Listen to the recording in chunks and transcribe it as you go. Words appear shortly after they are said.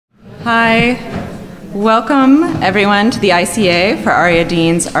Hi, welcome everyone to the ICA for Aria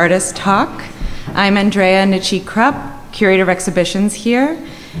Dean's Artist Talk. I'm Andrea Nichi-Krupp, Curator of Exhibitions here,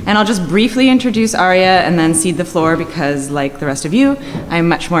 and I'll just briefly introduce Aria and then cede the floor because, like the rest of you, I'm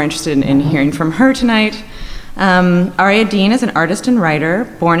much more interested in hearing from her tonight. Aria Dean is an artist and writer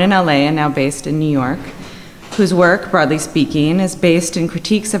born in LA and now based in New York, whose work, broadly speaking, is based in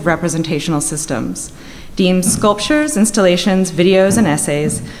critiques of representational systems. Dean's sculptures, installations, videos, and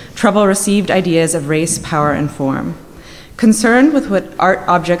essays trouble received ideas of race, power, and form. Concerned with what art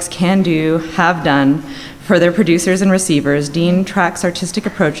objects can do, have done, for their producers and receivers, Dean tracks artistic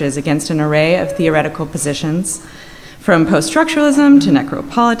approaches against an array of theoretical positions, from post-structuralism to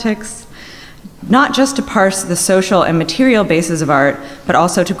necropolitics, not just to parse the social and material bases of art, but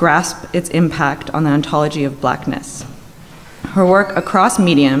also to grasp its impact on the ontology of blackness. Her work across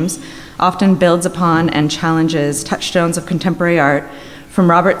mediums often builds upon and challenges touchstones of contemporary art, from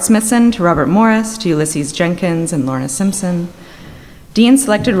Robert Smithson to Robert Morris to Ulysses Jenkins and Lorna Simpson. Dean's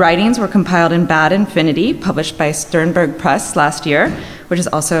selected writings were compiled in Bad Infinity, published by Sternberg Press last year, which is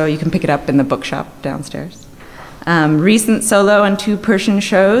also, you can pick it up in the bookshop downstairs. Recent solo and two Persian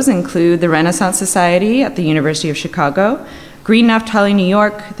shows include the Renaissance Society at the University of Chicago, Green Naftali, New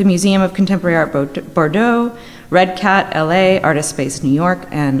York, the Museum of Contemporary Art Bordeaux, Red Cat, LA, Artist Space, New York,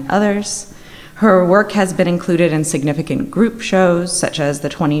 and others. Her work has been included in significant group shows, such as the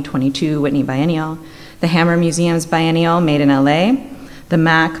 2022 Whitney Biennial, the Hammer Museum's Biennial Made in LA, the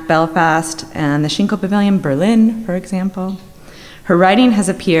MAC Belfast, and the Schinkel Pavilion Berlin, for example. Her writing has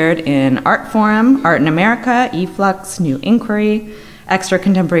appeared in Art Forum, Art in America, eFlux, New Inquiry, Extra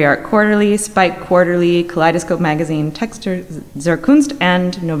Contemporary Art Quarterly, Spike Quarterly, Kaleidoscope Magazine, Texter zur Kunst,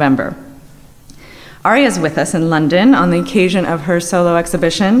 and November. Aria is with us in London on the occasion of her solo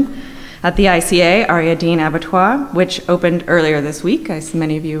exhibition at the ICA, Aria Dean Abattoir, which opened earlier this week.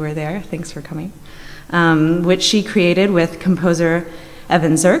 Many of you were there, thanks for coming, which she created with composer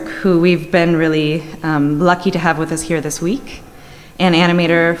Evan Zirk, who we've been really lucky to have with us here this week, and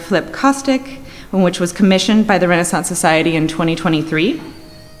animator Flip Kostick, which was commissioned by the Renaissance Society in 2023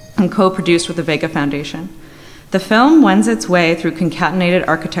 and co-produced with the Vega Foundation. The film wends its way through concatenated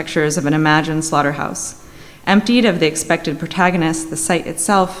architectures of an imagined slaughterhouse. Emptied of the expected protagonist, the site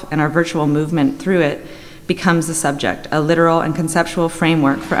itself and our virtual movement through it becomes the subject, a literal and conceptual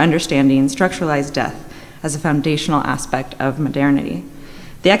framework for understanding structuralized death as a foundational aspect of modernity.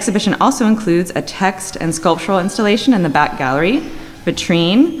 The exhibition also includes a text and sculptural installation in the back gallery,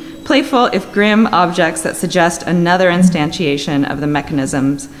 vitrine, playful if grim objects that suggest another instantiation of the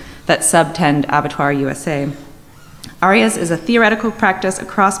mechanisms that subtend Abattoir USA. Aria's is a theoretical practice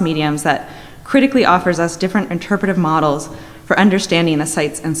across mediums that critically offers us different interpretive models for understanding the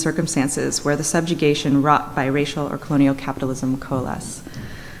sites and circumstances where the subjugation wrought by racial or colonial capitalism coalesce.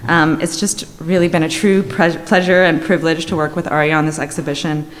 It's just really been a true pleasure and privilege to work with Aria on this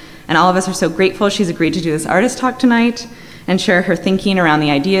exhibition, and all of us are so grateful she's agreed to do this artist talk tonight and share her thinking around the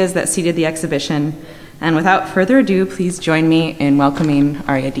ideas that seeded the exhibition. And without further ado, please join me in welcoming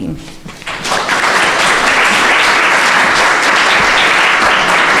Aria Dean.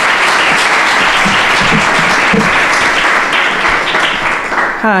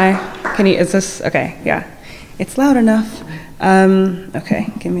 Hi, is this, okay, yeah. It's loud enough. Okay,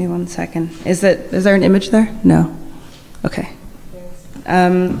 give me 1 second. Is there an image there? No. Okay.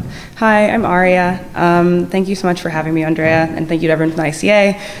 Hi, I'm Aria. Thank you so much for having me, Andrea, and thank you to everyone from the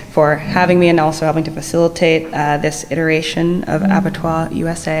ICA for having me and also helping to facilitate this iteration of Abattoir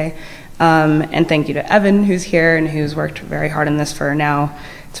USA. And thank you to Evan, who's here and who's worked very hard on this for now.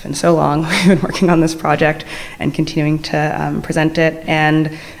 It's been so long. We've been working on this project and continuing to present it.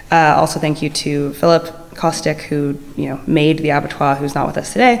 And also thank you to Philip Kostick, who made the Abattoir, who's not with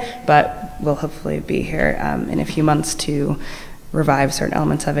us today, but will hopefully be here in a few months to revive certain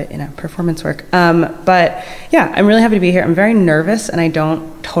elements of it in a performance work. But yeah, I'm really happy to be here. I'm very nervous, and I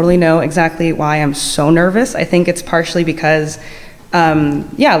don't totally know exactly why I'm so nervous. I think it's partially because,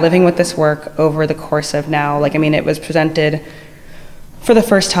 living with this work over the course of now, it was presented for the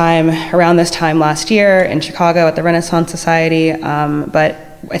first time around this time last year in Chicago at the Renaissance Society, but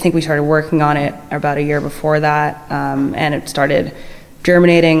I think we started working on it about a year before that, and it started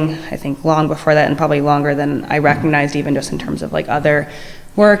germinating, I think, long before that, and probably longer than I recognized, even just in terms of other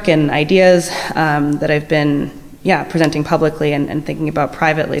work and ideas that I've been presenting publicly and thinking about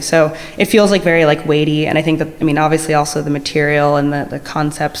privately. So it feels very weighty, and I think that, obviously also the material and the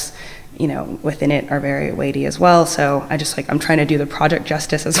concepts within it are very weighty as well. So I'm trying to do the project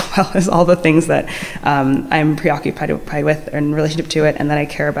justice as well as all the things that I'm preoccupied with in relationship to it and that I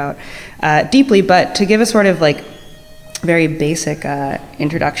care about deeply. But to give a sort of very basic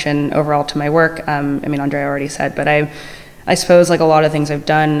introduction overall to my work. I mean, Andrea already said, but I suppose like a lot of things I've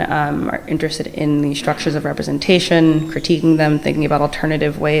done are interested in the structures of representation, critiquing them, thinking about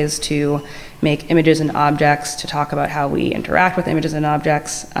alternative ways to make images and objects, to talk about how we interact with images and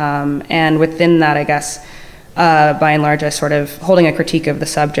objects. And within that, I guess, by and large, I sort of holding a critique of the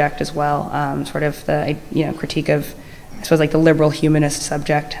subject as well, sort of the critique of, I suppose, like the liberal humanist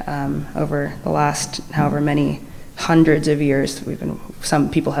subject over the last however many hundreds of years.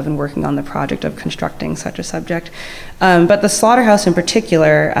 Some people have been working on the project of constructing such a subject. But the slaughterhouse in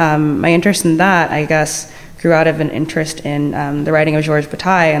particular, my interest in that, I guess, grew out of an interest in the writing of Georges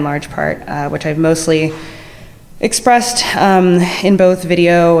Bataille in large part, which I've mostly expressed in both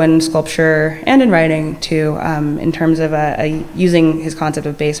video and sculpture and in writing too, in terms of using his concept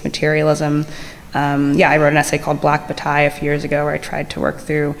of base materialism. I wrote an essay called Black Bataille a few years ago where I tried to work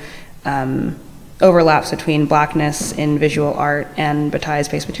through overlaps between blackness in visual art and Bataille's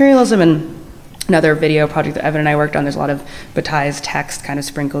base materialism. And another video project that Evan and I worked on, there's a lot of Bataille's text kind of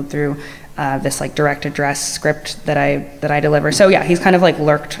sprinkled through this like direct address script that I deliver. So yeah, he's kind of like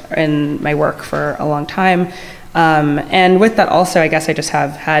lurked in my work for a long time. And with that also, I guess I just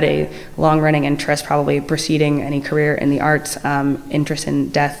have had a long-running interest, probably preceding any career in the arts, interest in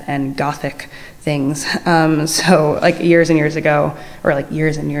death and Gothic things. So like years and years ago,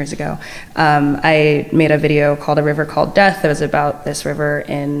 I made a video called A River Called Death that was about this river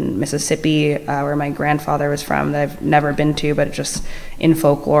in Mississippi, where my grandfather was from, that I've never been to, but just in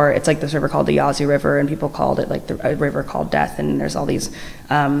folklore, it's like this river called the Yazoo River, and people called it like a river called death, and there's all these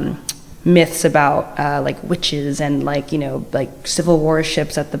myths about like witches and like Civil War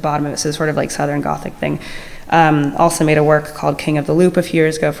ships at the bottom of it, so sort of like Southern Gothic thing. Also made a work called King of the Loop a few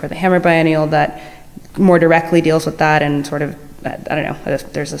years ago for the Hammer Biennial that more directly deals with that, and sort of I don't know,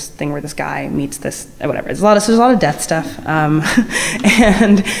 there's this thing where this guy meets this, whatever. There's a lot of death stuff, and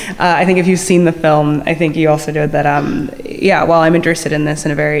I think if you've seen the film, I think you also know that while I'm interested in this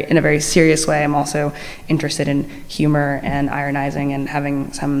in a very serious way, I'm also interested in humor and ironizing and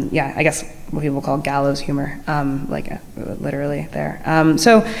having some, I guess what people call gallows humor, literally there. I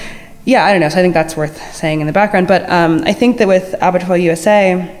don't know, so I think that's worth saying in the background. But I think that with Abattoir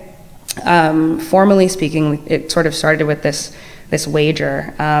USA, formally speaking, it sort of started with this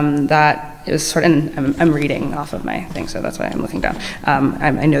wager that it was sort of, and I'm reading off of my thing, so that's why I'm looking down.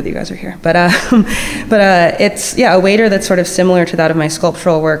 I know that you guys are here, but it's a wager that's sort of similar to that of my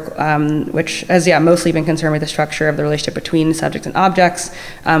sculptural work, which has mostly been concerned with the structure of the relationship between subjects and objects,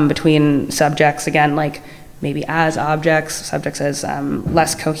 between subjects again like maybe as objects, subjects as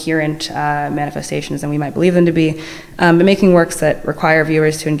less coherent manifestations than we might believe them to be, but making works that require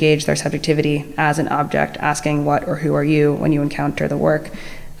viewers to engage their subjectivity as an object, asking what or who are you when you encounter the work.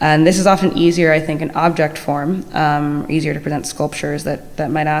 And this is often easier, I think, in object form, easier to present sculptures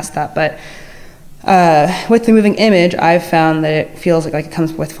that might ask that. But with the moving image, I've found that it feels like it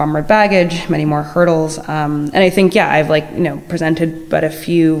comes with far more baggage, many more hurdles. And I think, I've presented but a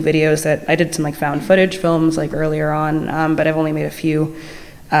few videos that I did some found footage films earlier on, but I've only made a few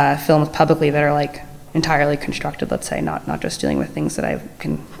films publicly that are entirely constructed, let's say, not just dealing with things that I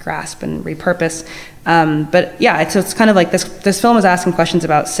can grasp and repurpose. But it's kind of like this film is asking questions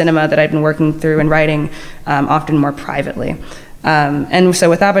about cinema that I've been working through and writing often more privately. And so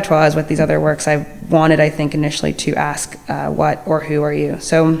with Abattoir, as with these other works, I wanted, I think, initially to ask what or who are you?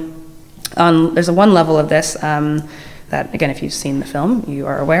 So there's a one level of this that, again, if you've seen the film, you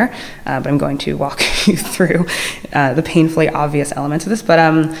are aware, but I'm going to walk you through the painfully obvious elements of this. But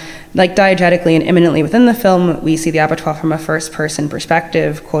diegetically and immanently within the film, we see the abattoir from a first-person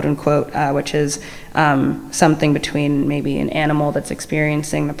perspective, quote unquote, which is something between maybe an animal that's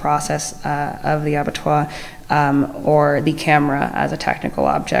experiencing the process of the abattoir or the camera as a technical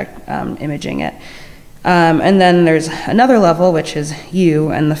object imaging it. And then there's another level, which is you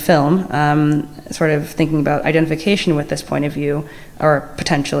and the film, sort of thinking about identification with this point of view, or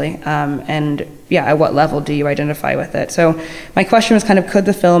potentially, and at what level do you identify with it? So my question was kind of, could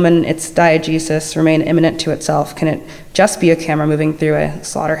the film and its diegesis remain immanent to itself? Can it just be a camera moving through a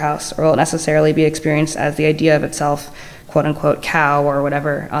slaughterhouse, or will it necessarily be experienced as the idea of itself, quote unquote, cow or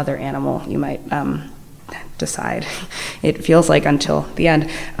whatever other animal you might decide it feels like until the end.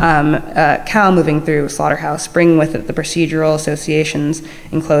 Cow moving through slaughterhouse, bringing with it the procedural associations,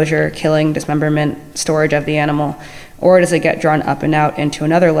 enclosure, killing, dismemberment, storage of the animal, or does it get drawn up and out into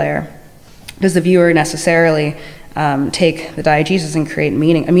another layer? Does the viewer necessarily take the diegesis and create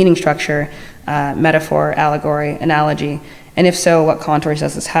a meaning structure, metaphor, allegory, analogy? And if so, what contours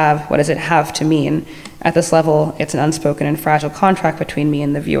does this have? What does it have to mean? At this level, it's an unspoken and fragile contract between me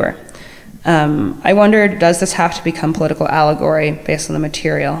and the viewer. I wondered, does this have to become political allegory based on the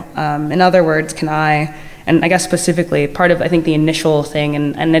material? In other words, can I, and I guess specifically, part of, I think, the initial thing,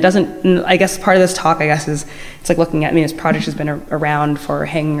 and it doesn't, I guess part of this talk, I guess, is, it's like looking at me, this project has been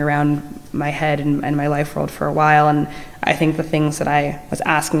hanging around my head and my life world for a while, and I think the things that I was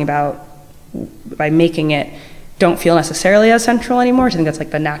asking about by making it don't feel necessarily as central anymore. I think that's like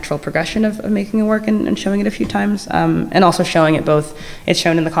the natural progression of making a work and showing it a few times. And also showing it both, it's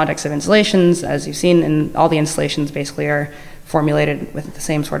shown in the context of installations, as you've seen, and all the installations basically are formulated with the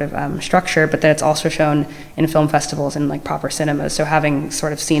same sort of structure, but then it's also shown in film festivals and like proper cinemas, so having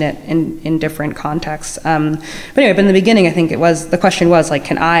sort of seen it in different contexts. But anyway, but in the beginning, I think the question was like,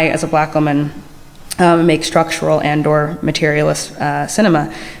 can I, as a Black woman, make structural and or materialist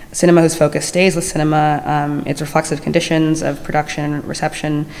cinema whose focus stays with cinema, its reflexive conditions of production and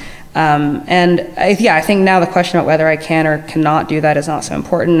reception. And I think now the question about whether I can or cannot do that is not so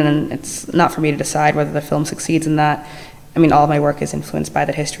important, and it's not for me to decide whether the film succeeds in that. I mean, all of my work is influenced by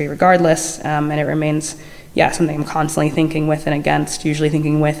that history regardless, and it remains, something I'm constantly thinking with and against, usually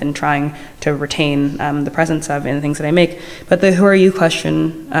thinking with and trying to retain the presence of in the things that I make. But the who are you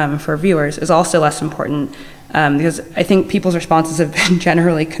question for viewers is also less important, because I think people's responses have been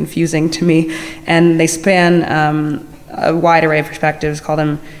generally confusing to me, and they span a wide array of perspectives, call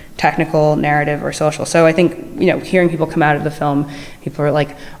them technical, narrative, or social. So I think, hearing people come out of the film, people are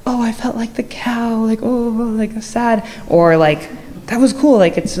like, oh, I felt like the cow, like, oh, like sad, or like, that was cool,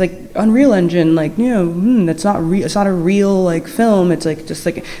 like, it's like Unreal Engine, like, it's not a real, like, film, it's like, just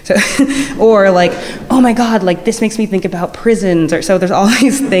like, so, or like, oh my God, like, this makes me think about prisons, or so there's all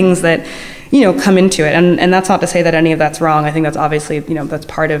these things that, come into it, and that's not to say that any of that's wrong. I think that's obviously, that's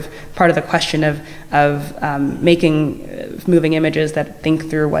part of the question of making moving images that think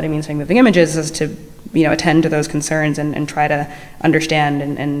through what it means to make moving images, is to, attend to those concerns and try to understand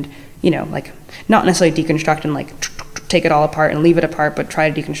and like, not necessarily deconstruct and like take it all apart and leave it apart, but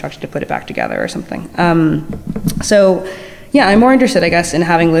try to deconstruct it to put it back together or something. I'm more interested, I guess, in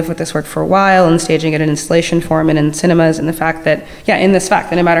having lived with this work for a while and staging it in installation form and in cinemas, and the fact that,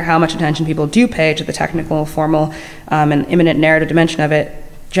 no matter how much attention people do pay to the technical, formal, and imminent narrative dimension of it,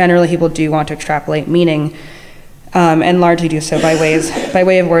 generally people do want to extrapolate meaning, and largely do so by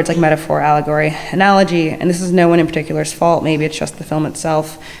way of words like metaphor, allegory, analogy, and this is no one in particular's fault, maybe it's just the film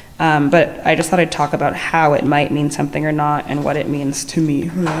itself. But I just thought I'd talk about how it might mean something or not and what it means to me.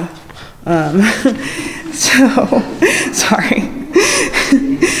 Sorry.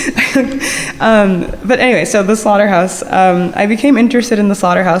 But anyway, so the slaughterhouse, I became interested in the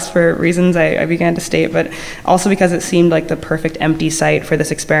slaughterhouse for reasons I began to state, but also because it seemed like the perfect empty site for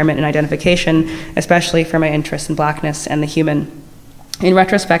this experiment in identification, especially for my interest in Blackness and the human. In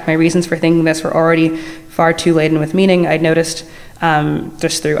retrospect, my reasons for thinking this were already far too laden with meaning. I'd noticed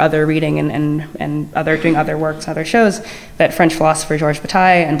just through other reading and doing other works, other shows, that French philosopher Georges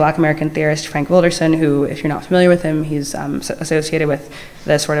Bataille and Black American theorist Frank Wilderson, who, if you're not familiar with him, he's associated with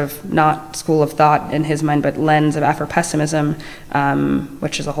the sort of not school of thought in his mind, but lens of Afro-pessimism,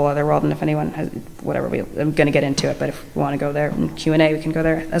 which is a whole other world, and if anyone has, I'm going to get into it, but if we want to go there in Q&A, we can go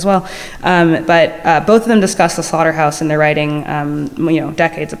there as well. But both of them discuss the slaughterhouse in their writing,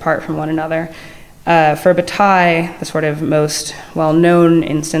 decades apart from one another. For Bataille, the sort of most well-known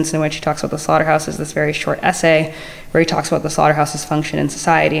instance in which he talks about the slaughterhouse is this very short essay where he talks about the slaughterhouse's function in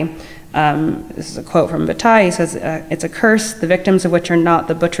society. This is a quote from Bataille. He says, "It's a curse, the victims of which are not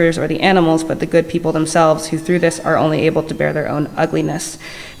the butchers or the animals, but the good people themselves, who through this are only able to bear their own ugliness."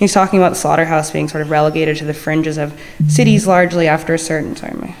 And he's talking about the slaughterhouse being sort of relegated to the fringes of cities largely after a certain,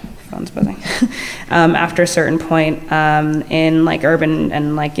 sorry, my phone's buzzing, after a certain point in like urban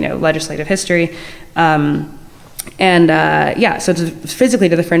and like, legislative history. So it's physically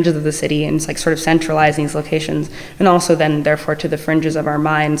to the fringes of the city, and it's like sort of centralizing these locations, and also then therefore to the fringes of our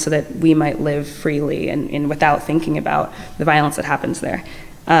minds so that we might live freely and without thinking about the violence that happens there.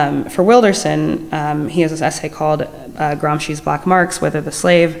 For Wilderson, he has this essay called Gramsci's Black Marks, Whether the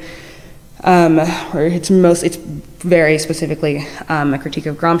Slave, where it's very specifically a critique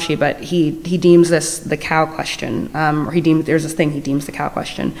of Gramsci, but he deems this the cow question, there's this thing he deems the cow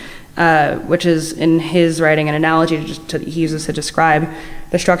question, which is in his writing an analogy he uses to describe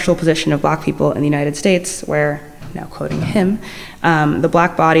the structural position of Black people in the United States, where, now quoting him, the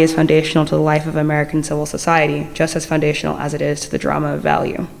Black body is foundational to the life of American civil society, just as foundational as it is to the drama of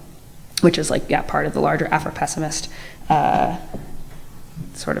value, which is part of the larger Afro-pessimist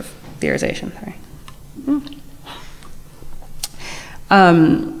sort of theorization.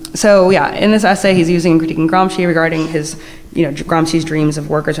 In this essay, he's using critiquing Gramsci regarding his Gramsci's dreams of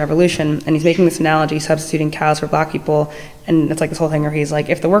workers' revolution, and he's making this analogy, substituting cows for black people, and it's like this whole thing where he's like,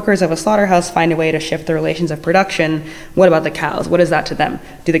 if the workers of a slaughterhouse find a way to shift the relations of production, what about the cows? What is that to them?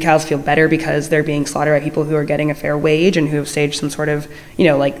 Do the cows feel better because they're being slaughtered by people who are getting a fair wage and who have staged some sort of,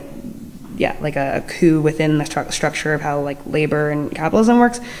 like a coup within the structure of how like labor and capitalism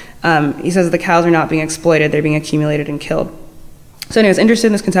works? He says the cows are not being exploited, they're being accumulated and killed. So anyways, interested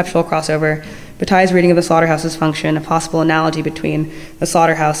in this conceptual crossover, Bataille's reading of the slaughterhouse's function, a possible analogy between the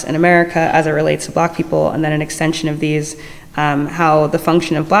slaughterhouse and America as it relates to black people, and then an extension of these, how the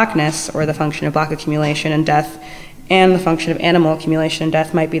function of blackness, or the function of black accumulation and death, and the function of animal accumulation and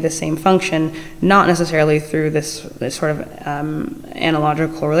death might be the same function, not necessarily through this sort of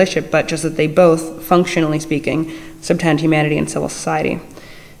analogical relationship, but just that they both, functionally speaking, subtend humanity and civil society.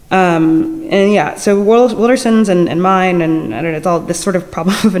 So Wilderson's and mine, and I don't know, it's all this sort of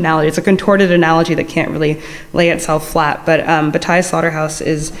problem of analogy. It's a contorted analogy that can't really lay itself flat, but Bataille's slaughterhouse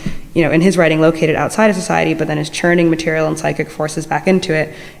is, in his writing, located outside of society, but then is churning material and psychic forces back into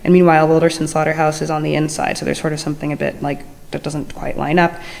it, and meanwhile Wilderson's slaughterhouse is on the inside, so there's sort of something a bit like that doesn't quite line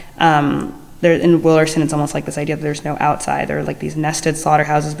up. In Wilderson, it's almost like this idea that there's no outside. There are like these nested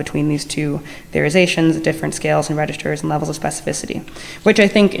slaughterhouses between these two theorizations at different scales and registers and levels of specificity, which I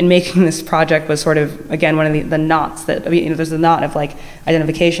think in making this project was sort of, again, one of the knots that, there's a knot of like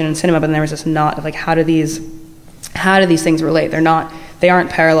identification in cinema, but then there was this knot of like, how do these things relate? They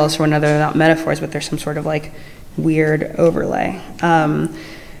aren't parallels to one another, they're not metaphors, but there's some sort of like weird overlay.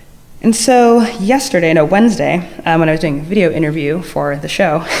 And so Wednesday, when I was doing a video interview for the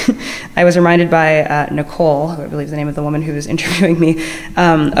show, I was reminded by Nicole, who I believe is the name of the woman who was interviewing me,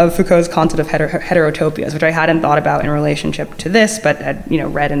 of Foucault's concept of heterotopias, which I hadn't thought about in relationship to this, but had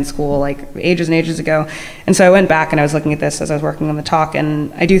read in school like ages and ages ago. And so I went back and I was looking at this as I was working on the talk,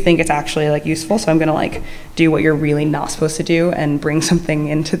 and I do think it's actually like useful. So I'm going to like do what you're really not supposed to do and bring something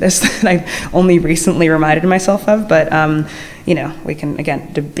into this that I've only recently reminded myself of. But we can,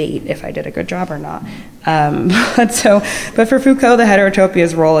 again, debate if I did a good job or not. But for Foucault, the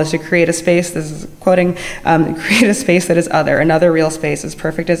heterotopia's role is to create a space, this is quoting, create a space that is other, another real space as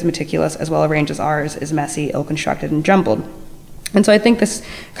perfect, as meticulous, as well arranged as ours, is messy, ill-constructed, and jumbled. And so I think this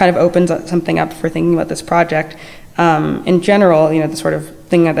kind of opens something up for thinking about this project. In general, the sort of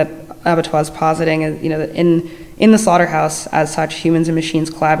thing that Abattoir is positing is, that in the slaughterhouse, as such, humans and machines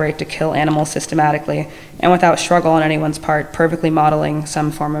collaborate to kill animals systematically and without struggle on anyone's part, perfectly modeling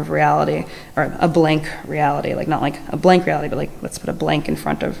some form of reality, or a blank reality, like not like a blank reality, but like let's put a blank in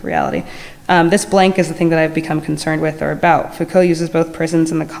front of reality. This blank is the thing that I've become concerned with or about. Foucault uses both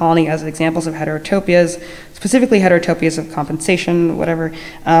prisons and the colony as examples of heterotopias, specifically heterotopias of compensation, whatever.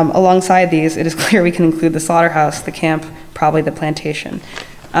 Alongside these, it is clear we can include the slaughterhouse, the camp, probably the plantation.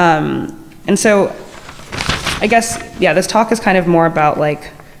 And so I guess, this talk is kind of more about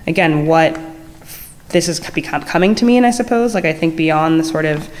like, again, what this is coming to mean, I suppose. Like I think beyond the sort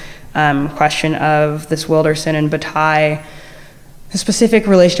of question of this Wilderson and Bataille, the specific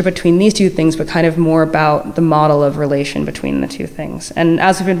relationship between these two things, but kind of more about the model of relation between the two things. And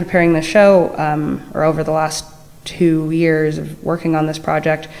as we've been preparing the show, or over the last 2 years of working on this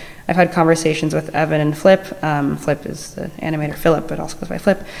project, I've had conversations with Evan and Flip. Flip is the animator Philip, but also goes by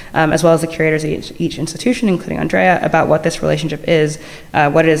Flip, as well as the curators at each institution, including Andrea, about what this relationship is,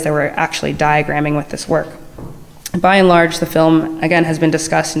 what it is that we're actually diagramming with this work. By and large, the film, again, has been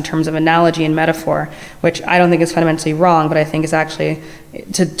discussed in terms of analogy and metaphor, which I don't think is fundamentally wrong, but I think is actually,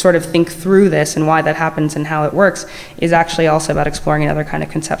 to sort of think through this and why that happens and how it works, is actually also about exploring another kind of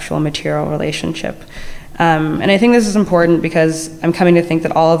conceptual material relationship. And I think this is important because I'm coming to think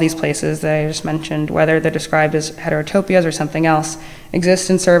that all of these places that I just mentioned, whether they're described as heterotopias or something else, exist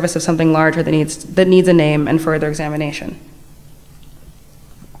in service of something larger that needs a name and further examination.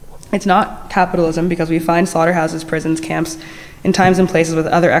 It's not capitalism because we find slaughterhouses, prisons, camps in times and places with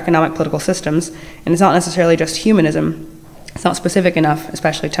other economic political systems, and it's not necessarily just humanism. It's not specific enough,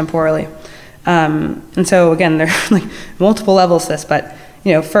 especially temporally. And so again, there are like multiple levels to this, but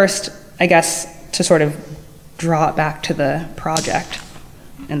first, I guess, to sort of draw it back to the project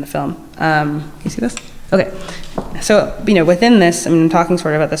in the film. Can you see this? Okay. So, within this, I'm talking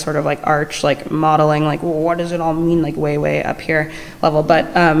sort of at this sort of like arch, like modeling, like what does it all mean, like way up here level.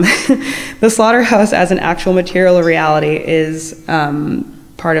 But the slaughterhouse as an actual material reality is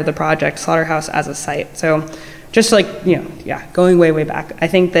part of the project, slaughterhouse as a site. So just like, going way back, I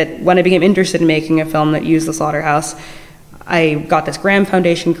think that when I became interested in making a film that used the slaughterhouse, I got this Graham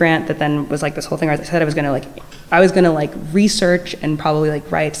Foundation grant that then was like this whole thing where I said I was gonna research and probably like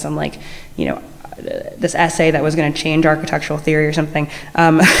write some like, this essay that was going to change architectural theory or something,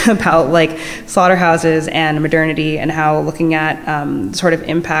 about like slaughterhouses and modernity, and how looking at sort of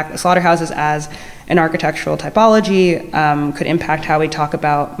impact slaughterhouses as an architectural typology could impact how we talk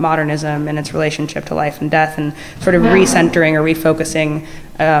about modernism and its relationship to life and death, and sort of recentering or refocusing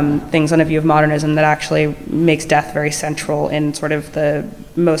things on a view of modernism that actually makes death very central in sort of the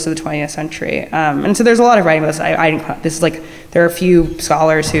most of the 20th century. And so there's a lot of writing about this. This is like, there are a few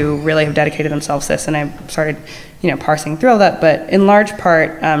scholars who really have dedicated themselves to this, and I started, parsing through all that. But in large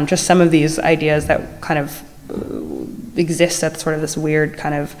part, just some of these ideas that kind of exist at sort of this weird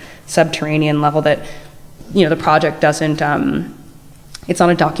kind of subterranean level that, the project doesn't. It's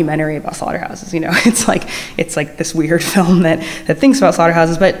not a documentary about slaughterhouses, It's like this weird film that thinks about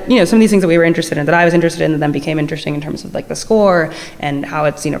slaughterhouses. But some of these things that we were interested in, that I was interested in, that then became interesting in terms of like the score and how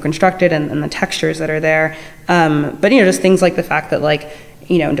it's constructed and the textures that are there. But just things like the fact that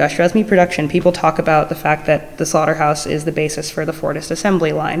industrialized meat production, people talk about the fact that the slaughterhouse is the basis for the Fordist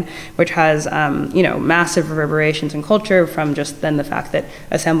assembly line, which has massive reverberations in culture from just then the fact that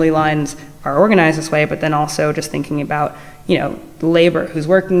assembly lines are organized this way, but then also just thinking about labor who's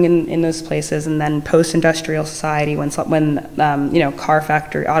working in those places, and then post-industrial society when auto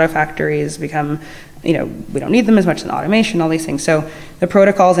factories become, we don't need them as much in automation, all these things. So the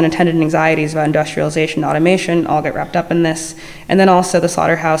protocols and attendant anxieties about industrialization, automation, all get wrapped up in this. And then also the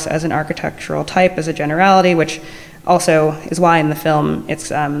slaughterhouse as an architectural type, as a generality, which also is why in the film it's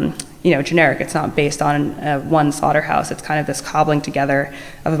generic. It's not based on one slaughterhouse. It's kind of this cobbling together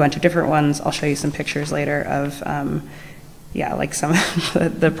of a bunch of different ones. I'll show you some pictures later of some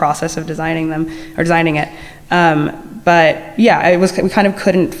of the process of designing them or designing it. But yeah, we kind of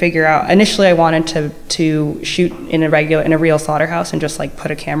couldn't figure out. Initially, I wanted to shoot in a real slaughterhouse and just like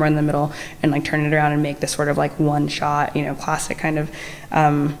put a camera in the middle and like turn it around and make this sort of like one shot, classic kind of,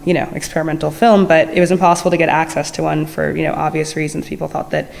 experimental film. But it was impossible to get access to one for, obvious reasons. People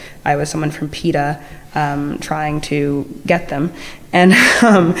thought that I was someone from PETA trying to get them. And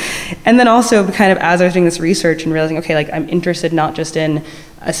then also kind of as I was doing this research and realizing, okay, like I'm interested not just in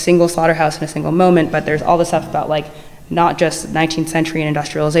a single slaughterhouse in a single moment, but there's all this stuff about like not just 19th century and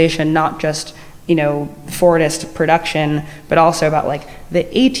industrialization, not just Fordist production, but also about like the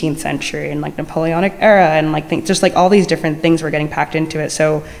 18th century and like Napoleonic era and like things, just like all these different things were getting packed into it.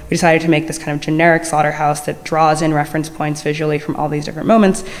 So we decided to make this kind of generic slaughterhouse that draws in reference points visually from all these different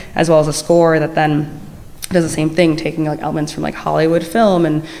moments, as well as a score that then does the same thing, taking like elements from like Hollywood film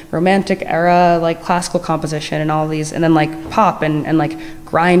and romantic era, like classical composition and all these, and then like pop and like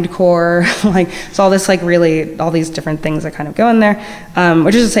grindcore, like, so all this like really, all these different things that kind of go in there,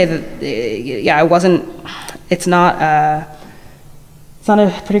 which is to say that, it's not a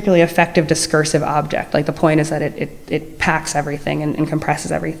particularly effective discursive object. Like the point is that it packs everything and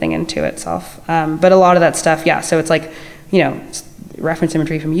compresses everything into itself. But a lot of that stuff, so it's like, reference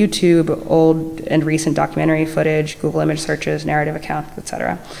imagery from YouTube, old and recent documentary footage, Google image searches, narrative accounts,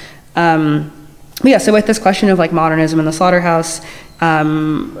 etc. So with this question of like modernism and the slaughterhouse,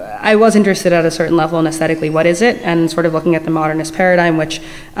 I was interested at a certain level in aesthetically, what is it? And sort of looking at the modernist paradigm, which,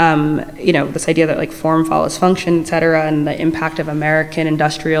 this idea that like form follows function, et cetera, and the impact of American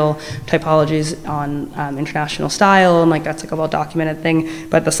industrial typologies on international style, and like that's like a well-documented thing.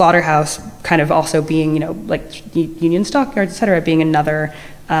 But the slaughterhouse kind of also being, like Union stockyards, et cetera, being another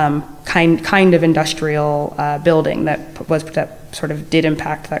kind of industrial building that sort of did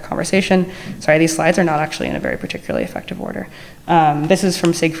impact that conversation. Sorry, these slides are not actually in a very particularly effective order. This is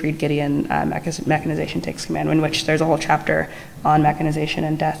from Siegfried Gideon, Mechanization Takes Command, in which there's a whole chapter on mechanization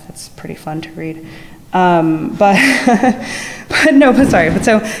and death. It's pretty fun to read. But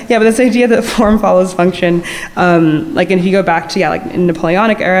this idea that form follows function, like, and if you go back to, like in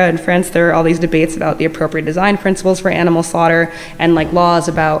Napoleonic era in France, there are all these debates about the appropriate design principles for animal slaughter and like laws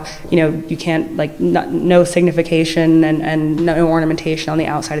about, you can't like no signification and no ornamentation on the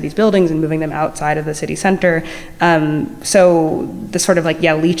outside of these buildings and moving them outside of the city center. So the sort of like,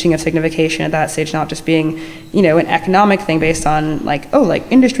 leaching of signification at that stage, not just being, an economic thing based on like, oh,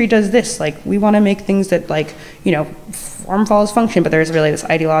 like industry does this, like we want to make things that like, form follows function, but there's really this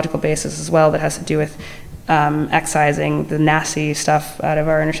ideological basis as well that has to do with excising the nasty stuff out of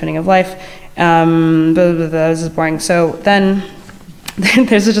our understanding of life. This is boring. So then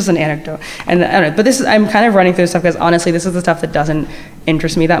there's just an anecdote, and I don't know, but I'm kind of running through stuff because honestly, this is the stuff that doesn't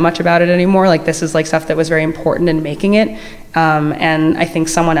interest me that much about it anymore. Like this is like stuff that was very important in making it, and I think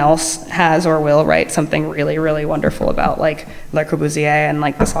someone else has or will write something really, really wonderful about like Le Corbusier and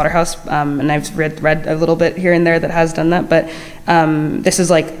like the slaughterhouse. And I've read a little bit here and there that has done that, but this is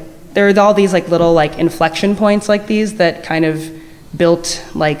like there are all these like little like inflection points like these that kind of built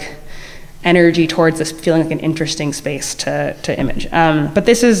like energy towards this feeling like an interesting space to image. But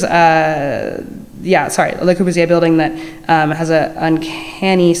this is, Le Corbusier building that has an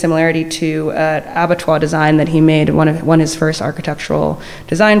uncanny similarity to an Abattoir design that he made, won his first architectural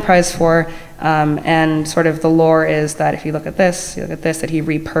design prize for. And sort of the lore is that if you look at this, that he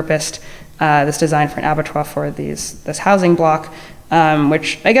repurposed this design for an abattoir for this housing block,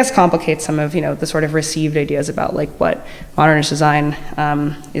 which I guess complicates some of the sort of received ideas about like what modernist design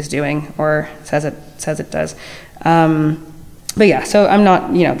is doing or says it does. But yeah, so I'm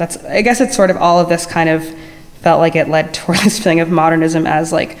not, I guess it's sort of all of this kind of felt like it led toward this feeling of modernism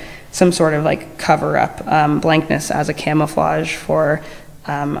as like some sort of like cover up, blankness as a camouflage for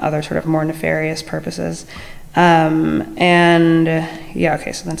other sort of more nefarious purposes. Going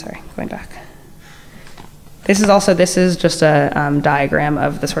back. This is just a diagram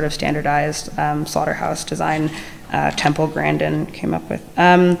of the sort of standardized slaughterhouse design Temple Grandin came up with.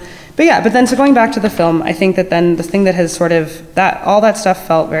 But then so going back to the film, I think that then the thing that has sort of, all that stuff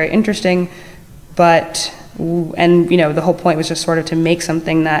felt very interesting, the whole point was just sort of to make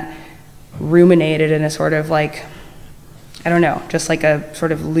something that ruminated in a sort of like, I don't know, just like a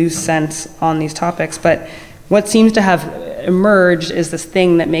sort of loose sense on these topics. But what seems to have emerged is this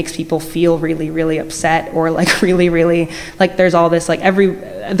thing that makes people feel really, really upset, or like really, really, like there's all this, like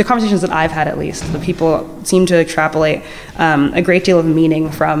the conversations that I've had at least, the people seem to extrapolate a great deal of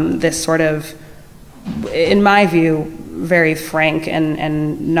meaning from this sort of, in my view, very frank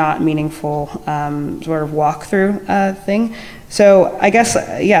and not meaningful sort of walkthrough thing. So I guess,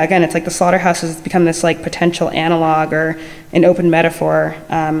 again, it's like the slaughterhouse has become this like potential analog or an open metaphor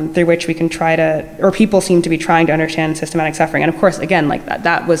through which we can try to, or people seem to be trying to understand systematic suffering. And of course, again, like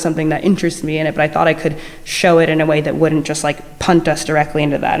that was something that interested me in it, but I thought I could show it in a way that wouldn't just like punt us directly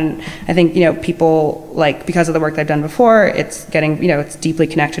into that. And I think, people, like, because of the work that I've done before, it's getting, it's deeply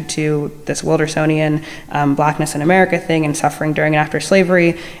connected to this Wildersonian Blackness in America thing and suffering during and after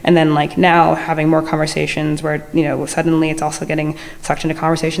slavery. And then like now having more conversations where, suddenly it's also getting sucked into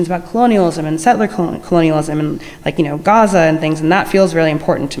conversations about colonialism and settler colonialism and like, Gaza and things, and that feels really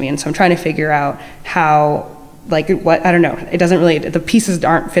important to me. And so I'm trying to figure out how, like, what, I don't know, it doesn't really, the pieces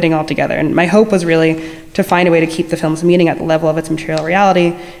aren't fitting all together. And my hope was really to find a way to keep the film's meaning at the level of its material reality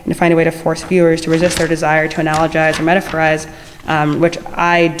and to find a way to force viewers to resist their desire to analogize or metaphorize, which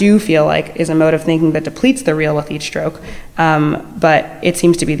I do feel like is a mode of thinking that depletes the real with each stroke, but it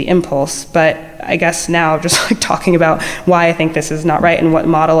seems to be the impulse. But I guess now just like talking about why I think this is not right and what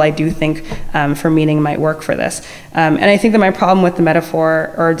model I do think for meaning might work for this. And I think that my problem with the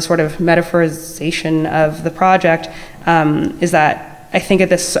metaphor or the sort of metaphorization of the project is that I think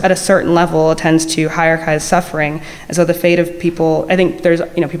at a certain level, it tends to hierarchize suffering. And so the fate of people, I think there's,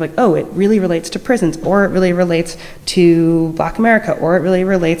 people like, oh, it really relates to prisons, or it really relates to Black America, or it really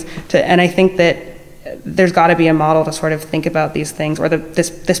relates to, and I think that there's got to be a model to sort of think about these things, or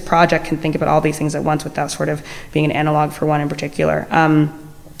this project can think about all these things at once without sort of being an analog for one in particular.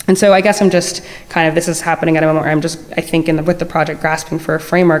 And so I guess I'm just kind of, this is happening at a moment where I'm just, I think with the project, grasping for a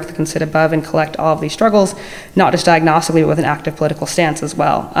framework that can sit above and collect all of these struggles, not just diagnostically, but with an active political stance as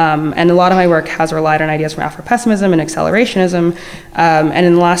well. And a lot of my work has relied on ideas from Afro-pessimism and accelerationism. And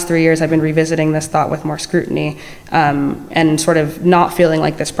in the last 3 years, I've been revisiting this thought with more scrutiny and sort of not feeling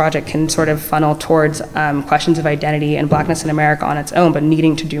like this project can sort of funnel towards questions of identity and Blackness in America on its own, but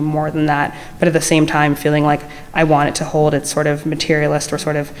needing to do more than that. But at the same time, feeling like I want it to hold its sort of materialist or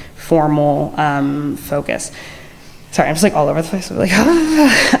sort of formal focus. Sorry, I'm just like all over the place. I'm like,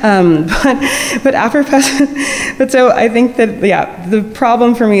 but Afro-pessimism. But so I think that, the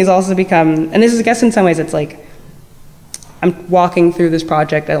problem for me has also become, and this is, I guess in some ways it's like, I'm walking through this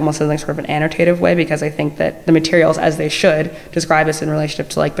project almost in like sort of an annotative way, because I think that the materials, as they should, describe us in relationship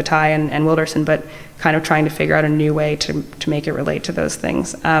to like Bataille and Wilderson, but kind of trying to figure out a new way to make it relate to those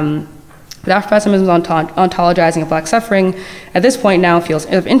things. But Afro-pessimism's ontologizing of Black suffering at this point now feels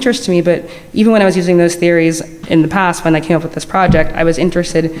of interest to me, but even when I was using those theories in the past, when I came up with this project, I was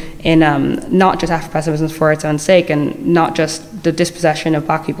interested in not just Afro-pessimism for its own sake and not just the dispossession of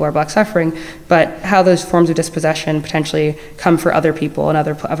Black people or Black suffering, but how those forms of dispossession potentially come for other people and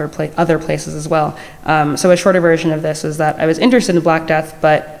other places as well. So a shorter version of this is that I was interested in Black death,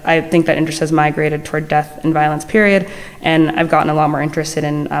 but I think that interest has migrated toward death and violence, period. And I've gotten a lot more interested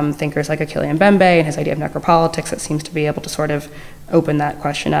in thinkers like Achille Mbembe and his idea of necropolitics that seems to be able to sort of open that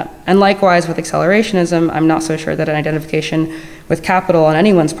question up. And likewise with accelerationism, I'm not so sure that an identification with capital on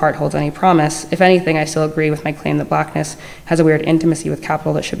anyone's part holds any promise. If anything, I still agree with my claim that Blackness has a weird intimacy with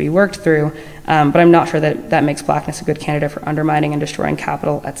capital that should be worked through, but I'm not sure that that makes Blackness a good candidate for undermining and destroying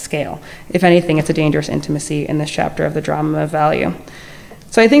capital at scale. If anything, it's a dangerous intimacy in this chapter of the drama of value.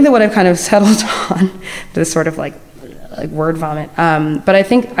 So I think that what I've kind of settled on, this sort of like word vomit, but I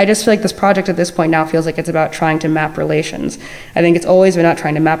think I just feel like this project at this point now feels like it's about trying to map relations. I think it's always been about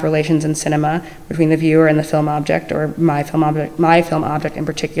trying to map relations in cinema between the viewer and the film object, or my film object in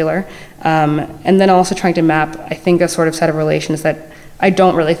particular, and then also trying to map, I think, a sort of set of relations that I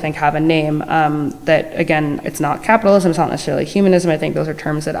don't really think have a name, that, again, it's not capitalism, it's not necessarily humanism. I think those are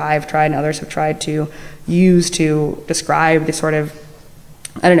terms that I've tried and others have tried to use to describe the sort of,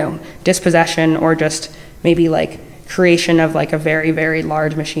 I don't know, dispossession or just maybe like creation of like a very, very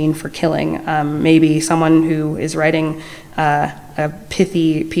large machine for killing. Maybe someone who is writing a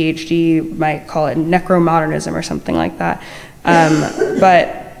pithy PhD might call it necromodernism or something like that.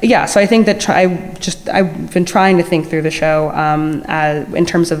 But yeah, so I think that I've been trying to think through the show in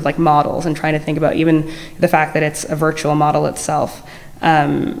terms of like models, and trying to think about even the fact that it's a virtual model itself.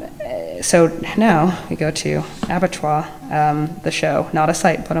 So now we go to Abattoir, the show, not a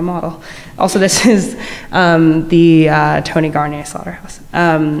site, but a model. Also, this is the Tony Garnier slaughterhouse.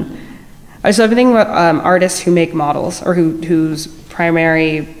 So I've been thinking about artists who make models, or whose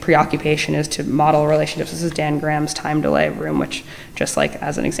primary preoccupation is to model relationships. This is Dan Graham's time delay room, which, just like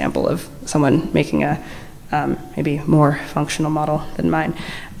as an example of someone making a maybe more functional model than mine.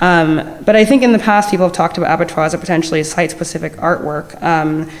 But I think in the past people have talked about Abattoir as a potentially site-specific artwork.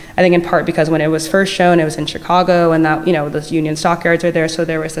 I think in part because when it was first shown, it was in Chicago, and that, you know, those Union stockyards are there, so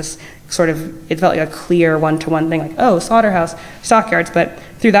there was this sort of, it felt like a clear one-to-one thing, like, oh, slaughterhouse, stockyards. But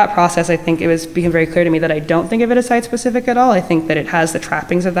through that process, I think became very clear to me that I don't think of it as site-specific at all. I think that it has the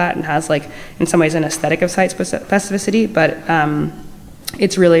trappings of that and has, like, in some ways an aesthetic of site specificity, but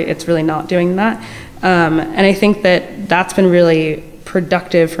it's really not doing that. And I think that that's been really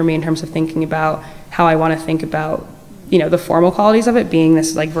productive for me in terms of thinking about how I want to think about, you know, the formal qualities of it being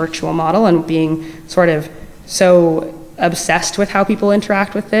this like virtual model, and being sort of so obsessed with how people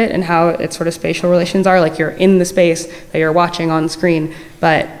interact with it and how its sort of spatial relations are, like you're in the space that you're watching on screen,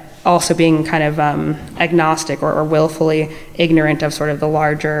 but also being kind of agnostic or willfully ignorant of sort of the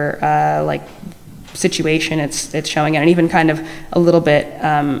larger like situation it's showing it, and even kind of a little bit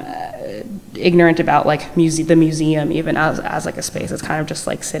ignorant about like the museum even as like a space. It's kind of just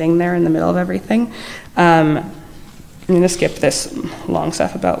like sitting there in the middle of everything. I'm gonna skip this long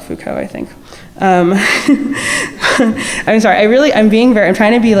stuff about Foucault, I think. I'm sorry, I'm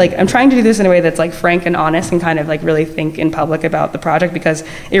trying to do this in a way that's like frank and honest, and kind of like really think in public about the project, because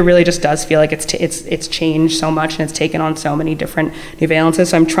it really just does feel like it's changed so much, and it's taken on so many different new valences.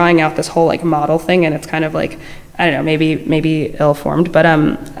 So I'm trying out this whole like model thing, and it's kind of like, I don't know, maybe ill-formed, but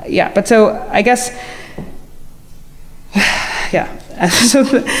yeah. But so I guess, yeah. So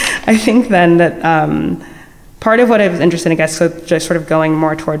I think then that part of what I was interested in, I guess, so just sort of going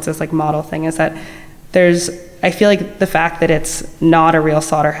more towards this like model thing, is that I feel like the fact that it's not a real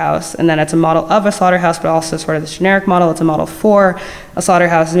slaughterhouse, and then it's a model of a slaughterhouse, but also sort of this generic model, it's a model for a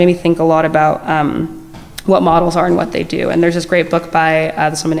slaughterhouse, has made me think a lot about what models are and what they do. And there's this great book by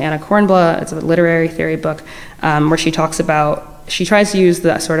this woman, Anna Kornbluh. It's a literary theory book where she tries to use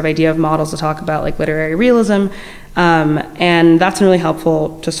the sort of idea of models to talk about like literary realism. And that's been really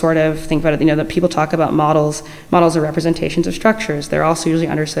helpful to sort of think about it, you know, that people talk about models. Models are representations of structures. They're also usually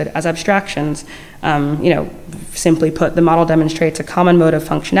understood as abstractions. You know, simply put, the model demonstrates a common mode of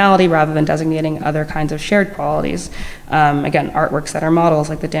functionality rather than designating other kinds of shared qualities. Again, artworks that are models,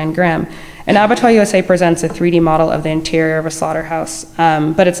 like the Dan Graham. And Abattoir USA presents a 3D model of the interior of a slaughterhouse,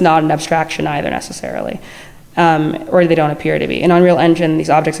 but it's not an abstraction either necessarily. Or they don't appear to be. In Unreal Engine, these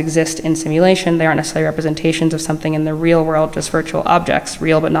objects exist in simulation. They aren't necessarily representations of something in the real world, just virtual objects,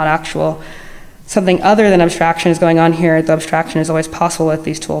 real but not actual. Something other than abstraction is going on here. The abstraction is always possible with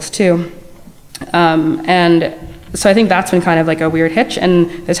these tools too. And so I think that's been kind of like a weird hitch, and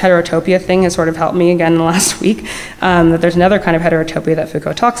this heterotopia thing has sort of helped me again last week, that there's another kind of heterotopia that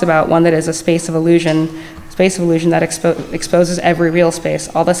Foucault talks about, one that is a space of illusion that exposes every real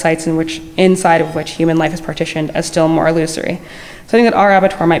space, all the sites inside of which human life is partitioned, as still more illusory. So I think that our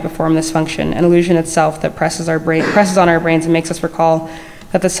abattoir might perform this function, an illusion itself that presses on our brains and makes us recall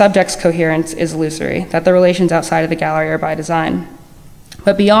that the subject's coherence is illusory, that the relations outside of the gallery are by design.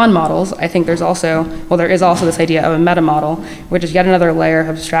 But beyond models, I think there is also this idea of a meta-model, which is yet another layer of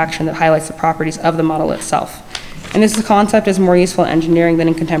abstraction that highlights the properties of the model itself. And this concept is more useful in engineering than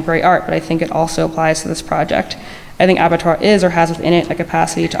in contemporary art, but I think it also applies to this project. I think Abattoir is or has within it a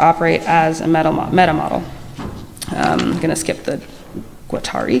capacity to operate as a meta model. I'm going to skip the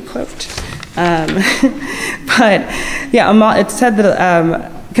Guattari quote. But yeah, it said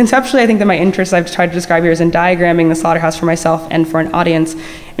that conceptually, I think that my interest I've tried to describe here is in diagramming the slaughterhouse for myself and for an audience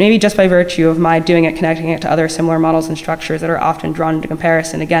maybe just by virtue of my doing it, connecting it to other similar models and structures that are often drawn into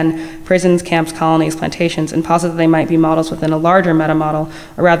comparison. Again, prisons, camps, colonies, plantations, and posit that they might be models within a larger meta-model,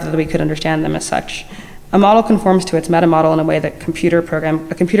 or rather that we could understand them as such. A model conforms to its meta-model in a way that a computer program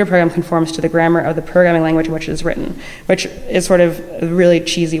conforms to the grammar of the programming language in which it is written, which is sort of a really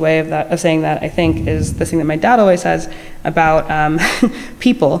cheesy way of saying that, I think, is the thing that my dad always says about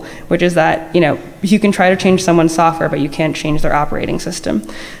people, which is that, you can try to change someone's software, but you can't change their operating system.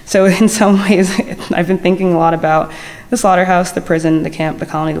 So in some ways, I've been thinking a lot about the slaughterhouse, the prison, the camp, the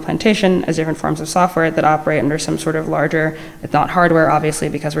colony, the plantation as different forms of software that operate under some sort of larger, it's not hardware obviously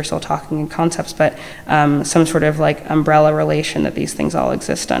because we're still talking in concepts, but some sort of like umbrella relation that these things all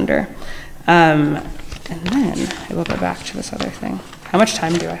exist under. And then I will go back to this other thing. How much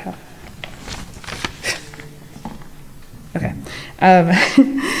time do I have? Okay.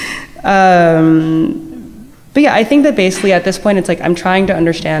 But yeah, I think that basically at this point it's like I'm trying to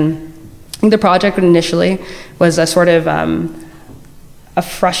understand. I think the project initially was a sort of a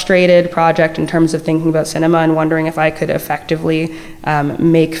frustrated project in terms of thinking about cinema and wondering if I could effectively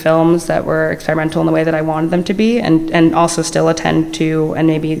make films that were experimental in the way that I wanted them to be, and also still attend to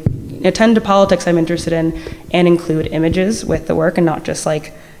politics I'm interested in and include images with the work and not just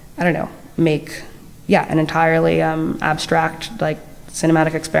like, I don't know, make an entirely abstract like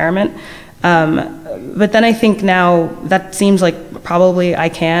cinematic experiment. But then I think now that seems like probably I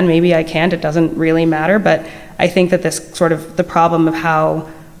can, maybe I can't, it doesn't really matter, but I think that this sort of the problem of how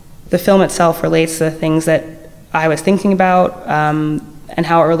the film itself relates to the things that I was thinking about and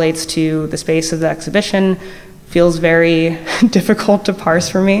how it relates to the space of the exhibition feels very difficult to parse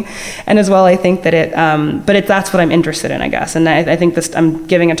for me. And as well, I think that that's what I'm interested in, I guess. And I think I'm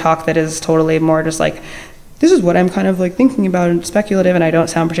giving a talk that is totally more just like, this is what I'm kind of like thinking about and speculative, and I don't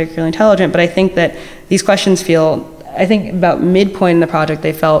sound particularly intelligent, but I think that these questions I think about midpoint in the project,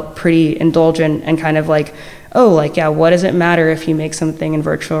 they felt pretty indulgent and kind of like, what does it matter if you make something in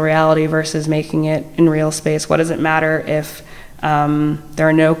virtual reality versus making it in real space? What does it matter if there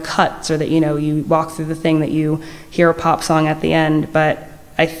are no cuts or that, you walk through the thing that you hear a pop song at the end? But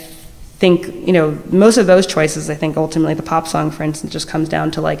I think, most of those choices, I think ultimately the pop song, for instance, just comes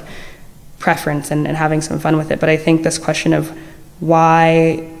down to like preference and having some fun with it. But I think this question of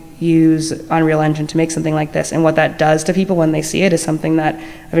why use Unreal Engine to make something like this and what that does to people when they see it is something that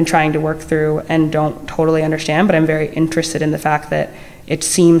I've been trying to work through and don't totally understand, but I'm very interested in the fact that it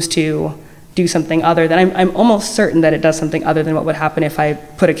seems to do something other than, I'm almost certain that it does something other than what would happen if I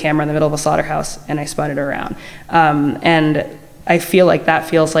put a camera in the middle of a slaughterhouse and I spun it around. And I feel like that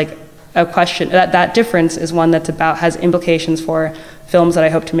feels like a question, that difference is one that's has implications for films that I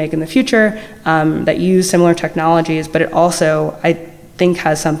hope to make in the future that use similar technologies, but it also, I think,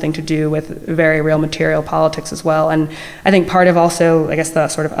 has something to do with very real material politics as well. And I think part of also, I guess the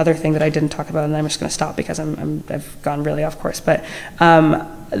sort of other thing that I didn't talk about, and I'm just going to stop because I've gone really off course, but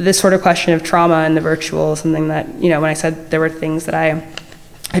this sort of question of trauma and the virtual, something that, when I said there were things that I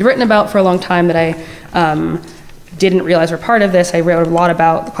had written about for a long time that I didn't realize were part of this. I wrote a lot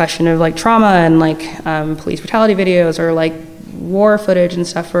about the question of like trauma and like police brutality videos or like war footage and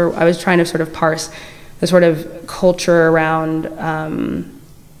stuff, where I was trying to sort of parse the sort of culture around,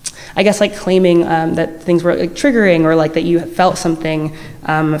 I guess, like claiming that things were like triggering or like that you felt something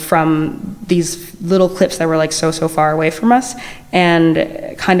from these little clips that were like so far away from us,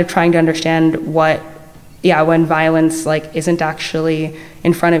 and kind of trying to understand when violence like isn't actually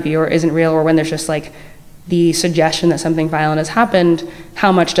in front of you or isn't real, or when there's just like the suggestion that something violent has happened,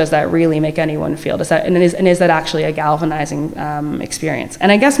 how much does that really make anyone feel? Is that actually a galvanizing experience?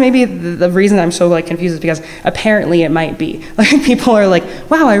 And I guess maybe the reason I'm so like confused is because apparently it might be. Like people are like,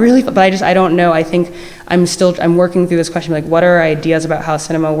 wow, but I don't know. I think I'm working through this question, like what are our ideas about how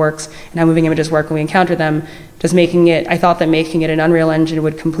cinema works and how moving images work when we encounter them? I thought that making it an Unreal Engine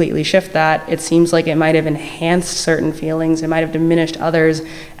would completely shift that. It seems like it might have enhanced certain feelings, it might have diminished others,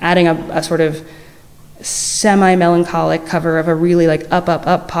 adding a sort of semi-melancholic cover of a really like up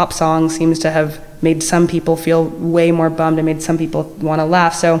pop song seems to have made some people feel way more bummed and made some people want to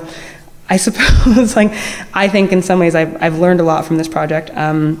laugh. So I suppose I think in some ways I've learned a lot from this project,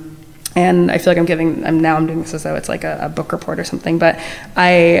 and I feel like I'm doing this as though it's like a book report or something, but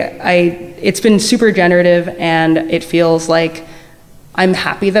it's been super generative, and it feels like I'm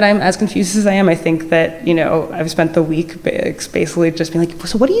happy that I'm as confused as I am. I think that, I've spent the week basically just being like,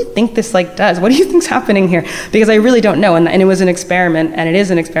 so what do you think this does? What do you think's happening here? Because I really don't know. And it was an experiment, and it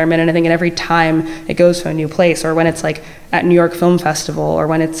is an experiment. And I think every time it goes to a new place, or when it's like at New York Film Festival, or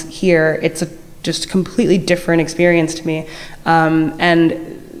when it's here, it's just a completely different experience to me.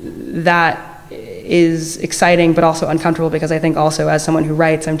 And that is exciting, but also uncomfortable, because I think also as someone who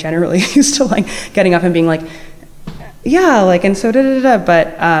writes, I'm generally used to like getting up and being like, yeah, like, and so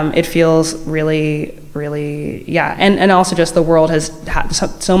but it feels really, really, yeah. And also just the world has,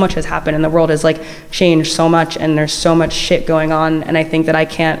 so much has happened, and the world has like changed so much, and there's so much shit going on, and I think that I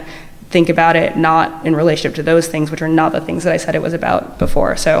can't think about it not in relationship to those things, which are not the things that I said it was about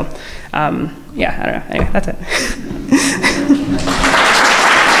before. So, yeah, I don't know. Anyway, that's it.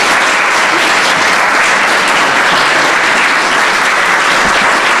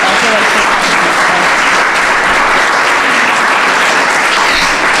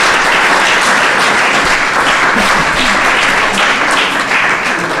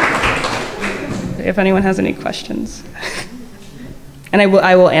 If anyone has any questions. And I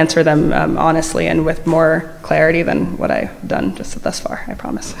will answer them honestly and with more clarity than what I've done just thus far, I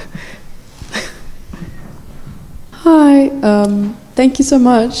promise. Hi, thank you so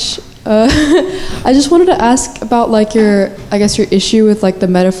much. I just wanted to ask about like your issue with like the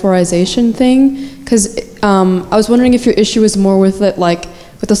metaphorization thing, because I was wondering if your issue was more with it, like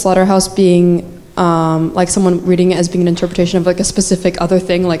with the slaughterhouse being like someone reading it as being an interpretation of like a specific other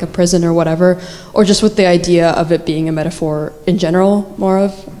thing, like a prison or whatever, or just with the idea of it being a metaphor in general, more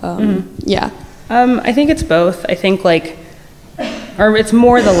of, yeah. I think it's both. I think like, or it's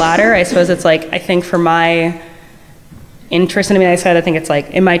more the latter. I suppose it's like, I think for my interest, and I mean, I think it's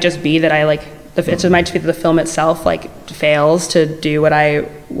like, it might just be that I like, it might just be that the film itself like fails to do what I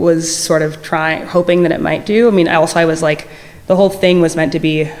was sort of hoping that it might do. I mean, I was like, the whole thing was meant to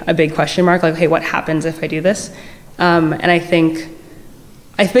be a big question mark, like, okay, what happens if I do this? And I think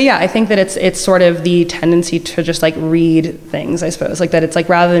that it's sort of the tendency to just like read things, I suppose, like that it's like,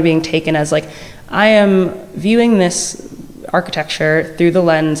 rather than being taken as like, I am viewing this architecture through the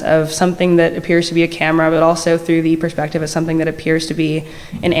lens of something that appears to be a camera, but also through the perspective of something that appears to be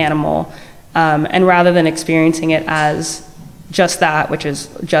an animal. And rather than experiencing it as just that, which is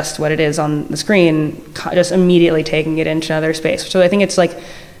just what it is on the screen, just immediately taking it into another space. So I think it's like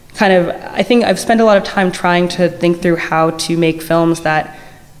kind of, I think I've spent a lot of time trying to think through how to make films that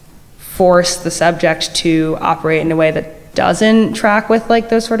force the subject to operate in a way that doesn't track with like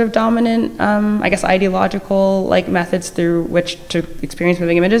those sort of dominant, I guess, ideological like methods through which to experience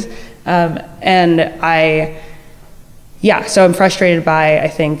moving images. So I'm frustrated by, I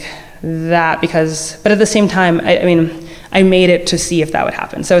think, that, because, but at the same time, I mean, I made it to see if that would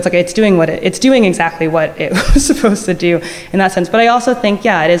happen. So it's like, it's doing exactly what it was supposed to do in that sense. But I also think,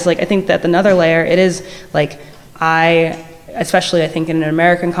 yeah, it is like, I think that another layer, it is like, especially I think in an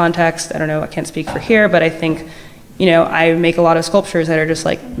American context, I don't know, I can't speak for here, but I think, you know, I make a lot of sculptures that are just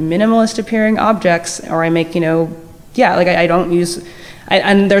like minimalist appearing objects, or I make, you know, yeah, like I don't use,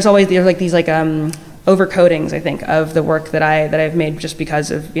 and there's like these like, overcoatings, I think, of the work that I've made just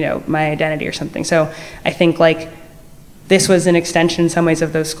because of, you know, my identity or something. So I think like, this was an extension in some ways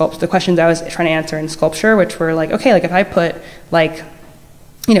of those the questions I was trying to answer in sculpture, which were like, okay, like if I put like,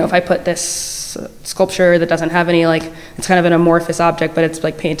 you know, if I put this sculpture that doesn't have any like, it's kind of an amorphous object, but it's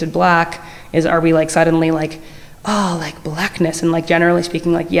like painted black, are we like suddenly like, oh, like blackness, and like generally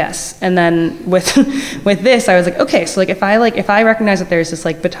speaking, like yes. And then with this, I was like, okay, so like if I recognize that there's this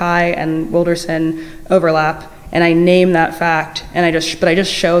like Bataille and Wilderson overlap, and I name that fact, and I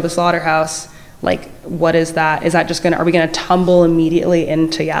just show the slaughterhouse, like, what is that? Is that just are we gonna tumble immediately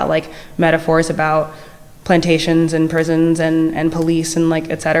into, yeah, like metaphors about plantations and prisons and police and like,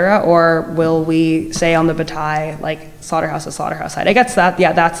 et cetera? Or will we say on the Bataille, like slaughterhouse side? I guess that,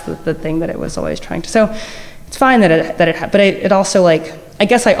 yeah, that's the thing that it was always trying to, so it's fine that it but it also like, I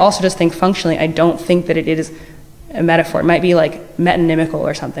guess I also just think functionally, I don't think that it is a metaphor. It might be like metonymical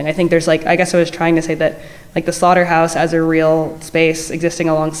or something. I think there's like, I guess I was trying to say that like the slaughterhouse as a real space existing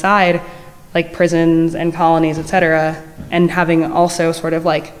alongside like prisons and colonies, et cetera, and having also sort of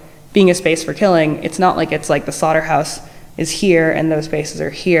like being a space for killing, it's not like it's like the slaughterhouse is here and those spaces are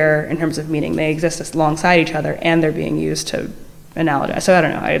here in terms of meaning. They exist alongside each other and they're being used to analogize. So I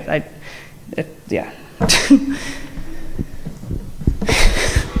don't know, yeah.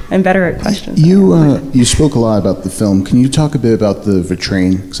 I'm better at questions. You spoke a lot about the film. Can you talk a bit about the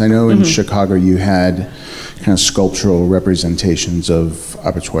vitrine? Because I know in Chicago you had kind of sculptural representations of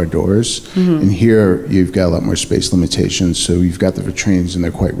abattoir doors, and here you've got a lot more space limitations. So you've got the vitrines and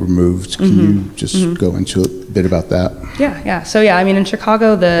they're quite removed. Can you just go into a bit about that? Yeah. So yeah, I mean in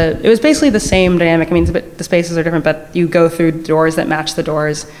Chicago it was basically the same dynamic. I mean the spaces are different, but you go through doors that match the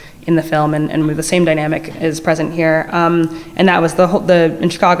doors in the film, and the same dynamic is present here. And that was in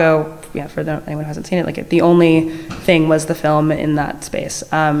Chicago, yeah, for anyone who hasn't seen it, like the only thing was the film in that space.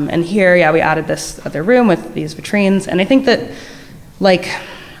 And here, yeah, we added this other room with these vitrines, and I think that, like,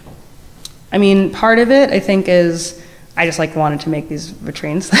 I mean, part of it I think is I just like wanted to make these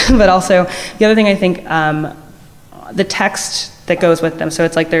vitrines, but also the other thing I think, the text that goes with them. So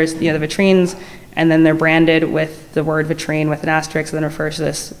it's like there's the vitrines, and then they're branded with the word vitrine with an asterisk, and then refers to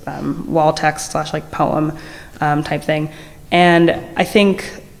this wall text / like poem type thing. And I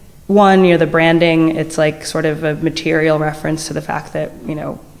think one, the branding, it's like sort of a material reference to the fact that,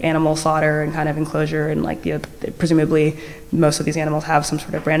 animal slaughter and kind of enclosure, and like, presumably most of these animals have some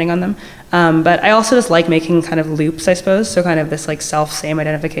sort of branding on them. But I also just like making kind of loops, I suppose. So kind of this like same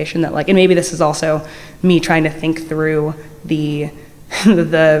identification that like, and maybe this is also me trying to think through the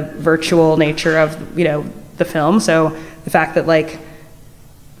the virtual nature of, the film. So the fact that like,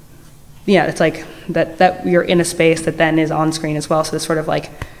 it's like that you're in a space that then is on screen as well. So this sort of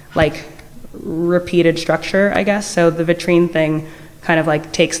like repeated structure, I guess. So the vitrine thing kind of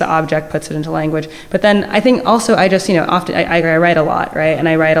like takes the object, puts it into language. But then I think also I just, often I write a lot, right? And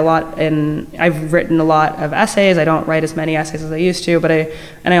I write a lot, and I've written a lot of essays. I don't write as many essays as I used to, but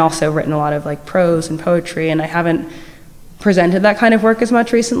I also written a lot of like prose and poetry, and I haven't presented that kind of work as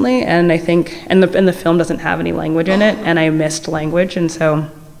much recently. And I think, and the film doesn't have any language in it, and I missed language. And so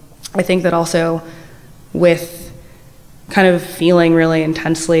I think that also with kind of feeling really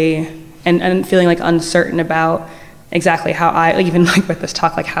intensely and feeling like uncertain about exactly how even like with this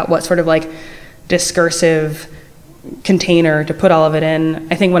talk, like what sort of like discursive container to put all of it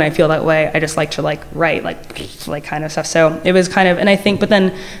in. I think when I feel that way, I just like to like write like kind of stuff. So it was kind of, and I think, but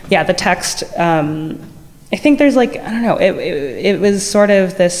then the text, I think there's like, I don't know, it was sort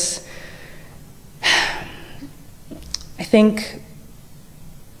of this, I think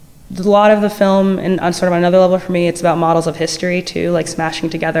a lot of the film, and on sort of another level for me, it's about models of history too, like smashing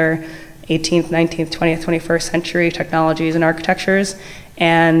together 18th, 19th, 20th, 21st century technologies and architectures.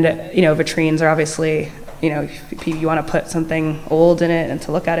 And, vitrines are obviously, if you want to put something old in it and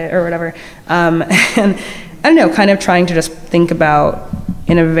to look at it or whatever. And I don't know, kind of trying to just think about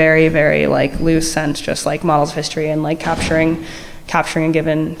in a very, very like loose sense, just like models of history and like capturing a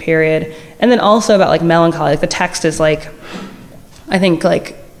given period. And then also about like melancholy, like the text is like, I think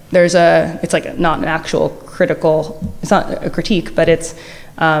like it's like not an actual critical, it's not a critique, but it's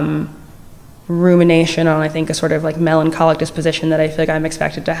rumination on, I think, a sort of like melancholic disposition that I feel like I'm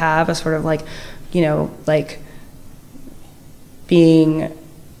expected to have, a sort of like, like being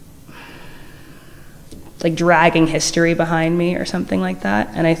like dragging history behind me or something like that.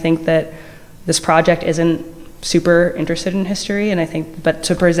 And I think that this project isn't super interested in history, and I think, but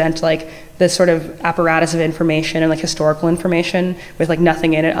to present like this sort of apparatus of information and like historical information with like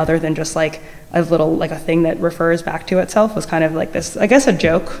nothing in it other than just like a little, like a thing that refers back to itself was kind of like this, I guess, a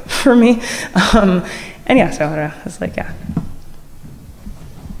joke for me. And so I don't know, it's like,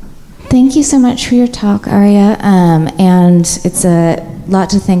 Thank you so much for your talk, Aria. And it's a lot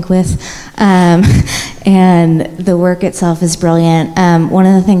to think with. And the work itself is brilliant. One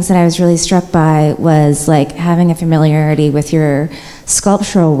of the things that I was really struck by was like having a familiarity with your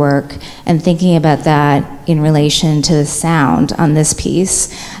sculptural work and thinking about that in relation to the sound on this piece.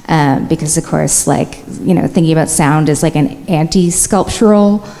 Because of course, like, thinking about sound as like an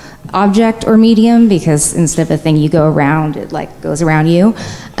anti-sculptural object or medium, because instead of a thing you go around, it like goes around you.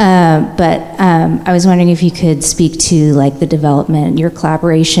 But I was wondering if you could speak to like the development, your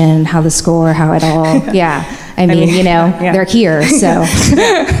collaboration, how the score, how it all, I mean, they're here, so.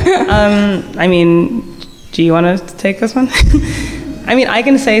 I mean, do you want to take this one? I mean, I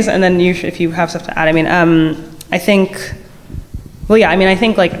can say, and then if you have stuff to add, I mean, I think, I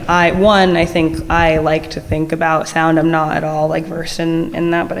think like I think I like to think about sound. I'm not at all like versed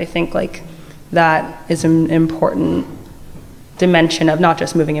in that, but I think like that is an important dimension of not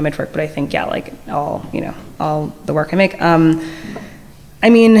just moving image work, but I think, like all the work I make. I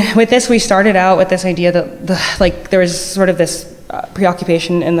mean, with this, we started out with this idea that there was sort of this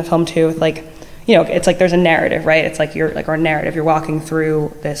preoccupation in the film too, with like, it's like there's a narrative, right? It's like our narrative, you're walking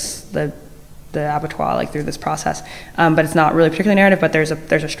through the abattoir, like through this process, but it's not really particularly narrative, but there's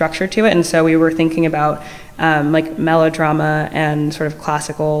a structure to it. And so we were thinking about like melodrama and sort of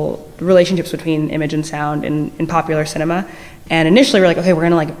classical relationships between image and sound in popular cinema. And initially we're like, okay, we're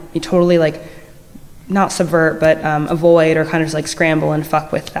gonna like be totally like not subvert, but avoid or kind of just like scramble and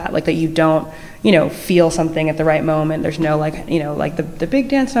fuck with that, like that you don't feel something at the right moment. There's no like like the big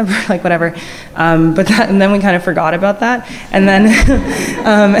dance number, like whatever, but then we kind of forgot about that, and then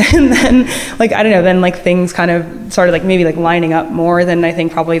and then like I don't know, then like things kind of started like maybe like lining up more than I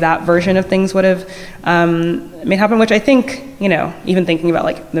think probably that version of things would have made happen, which I think even thinking about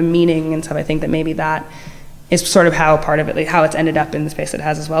like the meaning and stuff, I think that maybe that is sort of how part of it, like how it's ended up in the space it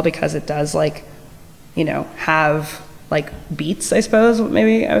has as well, because it does like have like beats, I suppose,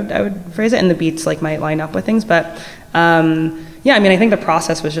 maybe I would phrase it, and the beats like might line up with things. But yeah, I mean, I think the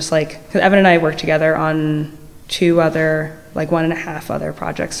process was just like, because Evan and I worked together on 2 other, like 1.5 other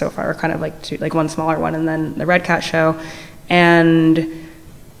projects so far, kind of like 2, like one smaller one and then the Red Cat show. And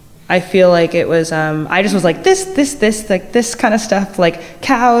I feel like it was, I just was like, like this kind of stuff, like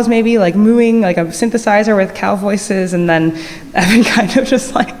cows maybe, like mooing, like a synthesizer with cow voices, and then Evan kind of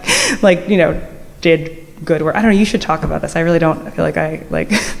just like, you know, did good work. I don't know, you should talk about this. I really don't, I feel like I,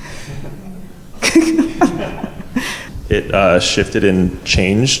 like... It shifted and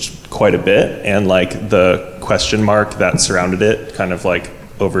changed quite a bit, and like the question mark that surrounded it kind of like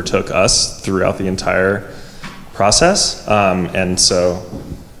overtook us throughout the entire process. And so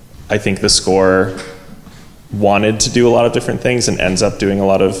I think the score wanted to do a lot of different things and ends up doing a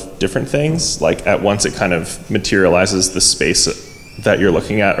lot of different things. Like at once it kind of materializes the space that you're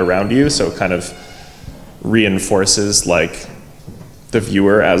looking at around you, so it kind of reinforces like the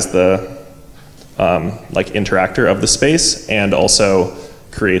viewer as the like interactor of the space, and also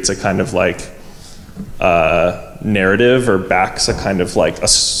creates a kind of like narrative, or backs a kind of like a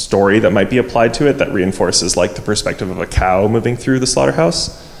story that might be applied to it that reinforces like the perspective of a cow moving through the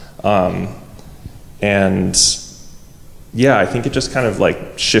slaughterhouse. And yeah, I think it just kind of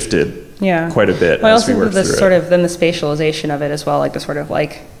like shifted quite a bit as we worked through it. Sort of then the spatialization of it as well, like the sort of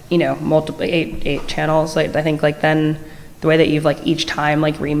like, you know, multiple eight channels. Like I think like then the way that you've like each time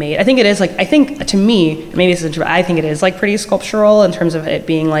like remade, I think it is like, I think to me, maybe this is, I think it is like pretty sculptural in terms of it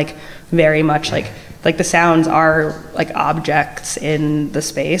being like very much like the sounds are like objects in the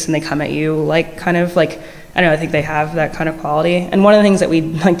space, and they come at you like kind of like, I don't know, I think they have that kind of quality. And one of the things that we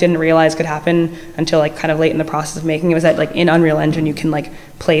like didn't realize could happen until like kind of late in the process of making it was that like in Unreal Engine you can like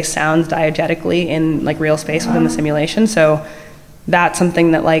place sounds diegetically in like real space within the simulation. So that's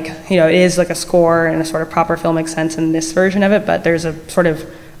something that like, you know, it is like a score in a sort of proper filmic sense in this version of it, but there's a sort of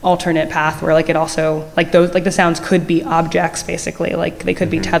alternate path where like it also, like those, like the sounds could be objects basically, like they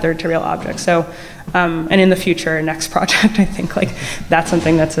could be tethered to real objects. So, and in the future, next project, I think like that's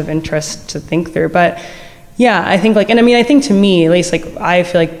something that's of interest to think through. But yeah, I think like, and I mean, I think to me, at least like, I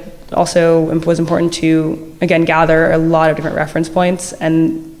feel like also was important to, again, gather a lot of different reference points,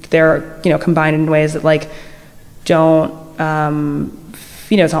 and they're, you know, combined in ways that like don't,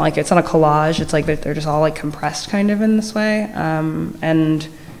 you know, it's not a collage, it's like they're just all like compressed kind of in this way. And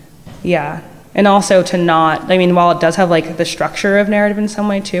yeah, and also to not, I mean, while it does have like the structure of narrative in some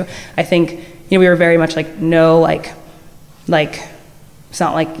way too, I think, you know, we were very much like, no, like it's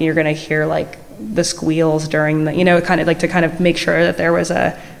not like you're gonna hear like the squeals during the, you know, kind of like to kind of make sure that there was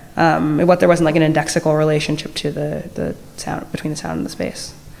a, there wasn't like an indexical relationship to the sound, between the sound and the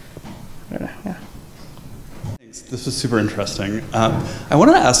space. I don't know, yeah. This was super interesting. I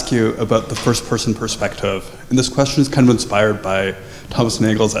wanted to ask you about the first-person perspective, and this question is kind of inspired by Thomas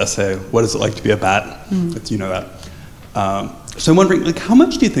Nagel's essay, "What is it like to be a bat?" You know that. So I'm wondering, like, how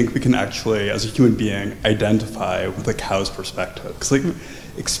much do you think we can actually, as a human being, identify with a cow's perspective? Because like,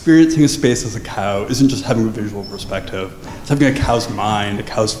 experiencing a space as a cow isn't just having a visual perspective; it's having a cow's mind, a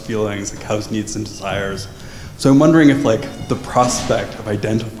cow's feelings, a cow's needs and desires. So I'm wondering if, like, the prospect of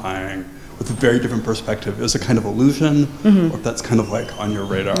identifying with a very different perspective is a kind of illusion, or if that's kind of like on your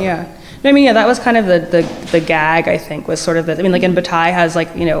radar. Yeah. No, I mean, yeah, that was kind of the gag, I think, was sort of the, I mean, like in Abattoir has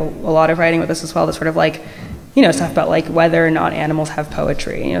like, you know, a lot of writing with this as well, the sort of like, you know, stuff about like whether or not animals have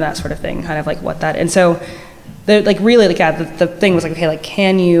poetry, you know, that sort of thing, kind of like what that, and so the, like really, like, yeah, the thing was like, okay, like,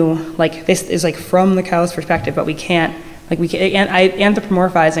 can you, like, this is like from the cow's perspective, but we can't, like we can,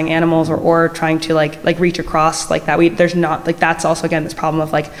 anthropomorphizing animals or trying to like reach across like that. There's not, like, that's also again this problem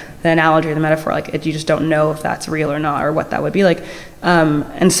of like the analogy or the metaphor, like you just don't know if that's real or not, or what that would be like.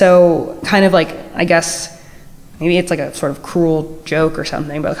 And so kind of like, I guess maybe it's like a sort of cruel joke or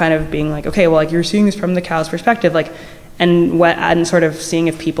something, but kind of being like, okay, well, like you're seeing this from the cow's perspective, like, and sort of seeing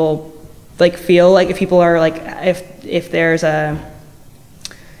if people like feel like, if people are like, if there's a,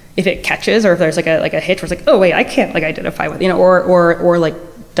 if it catches, or if there's like a hitch where it's like, oh wait, I can't like identify with, you know, or like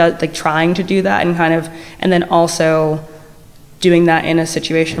like trying to do that, and kind of, and then also doing that in a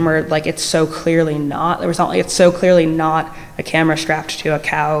situation where like it's so clearly not, it's so clearly not a camera strapped to a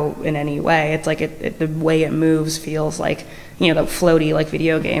cow in any way. It's like the way it moves feels like, you know, the floaty like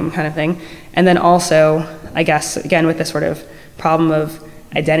video game kind of thing. And then also, I guess again with this sort of problem of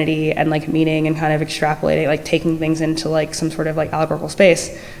identity and like meaning and kind of extrapolating, like taking things into like some sort of like allegorical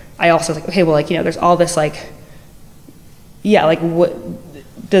space, I also was like, okay, well, like, you know, there's all this like, yeah, like what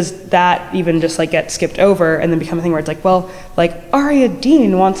does that even just like get skipped over and then become a thing where it's like, well, like Aria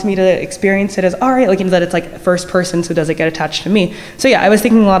Dean wants me to experience it as Aria, like, you know, that it's like first person, so does it get attached to me? So yeah, I was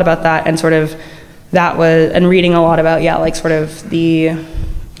thinking a lot about that, and sort of that was, and reading a lot about, like sort of the,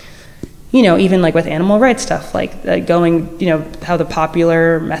 even like with animal rights stuff, like going, how the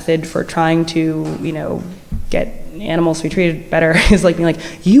popular method for trying to, get animals to be treated better is like being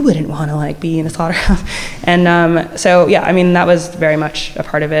like, you wouldn't want to like be in a slaughterhouse. And so, yeah, I mean, that was very much a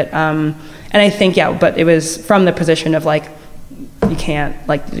part of it. And I think, but it was from the position of like, you can't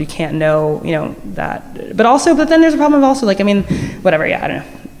know, that, but then there's a problem of also like, I mean, whatever, I don't know.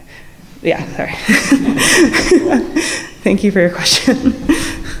 Yeah, sorry. Thank you for your question.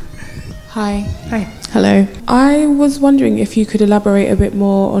 Hi. Hi. Hello. I was wondering if you could elaborate a bit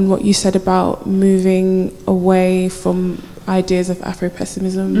more on what you said about moving away from ideas of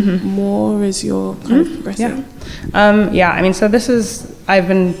Afro-pessimism more as you're kind of progressing. Yeah. I mean, so this is,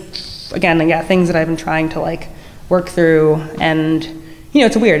 things that I've been trying to like work through, and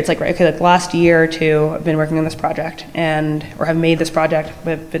it's weird. It's like, right, okay, like the last year or two, I've been working on this project or have made this project.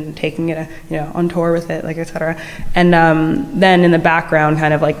 I've been taking it, on tour with it, like, et cetera. And then in the background,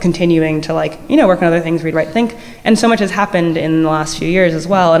 kind of like continuing to like, work on other things, read, write, think. And so much has happened in the last few years as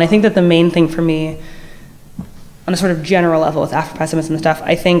well. And I think that the main thing for me, on a sort of general level with Afro-pessimism and stuff,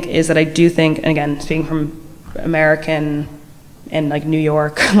 I think is that I do think, and again, speaking from American and like New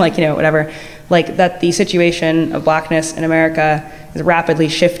York, like, whatever, like that the situation of blackness in America is rapidly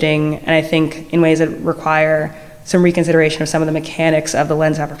shifting, and I think in ways that require some reconsideration of some of the mechanics of the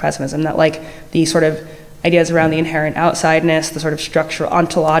lens of Afro-pessimism, that like the sort of ideas around the inherent outsideness, the sort of structural,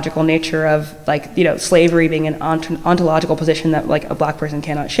 ontological nature of like, slavery being an ontological position that like a black person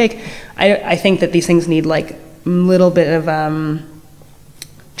cannot shake. I think that these things need like a little bit of,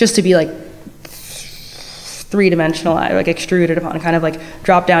 just to be like three-dimensional, like extruded upon, kind of like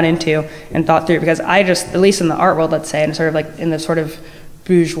dropped down into and thought through, because I just, at least in the art world, let's say, and sort of like in the sort of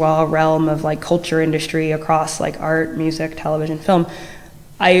bourgeois realm of like culture industry across like art, music, television, film,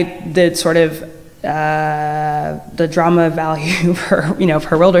 the sort of the drama value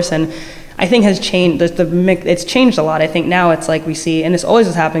for Wilderson, I think has changed. It's changed a lot. I think now it's like we see, and this always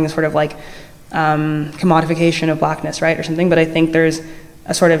is happening, is sort of like commodification of blackness, right, or something. But I think there's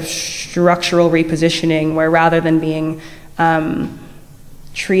a sort of structural repositioning where rather than being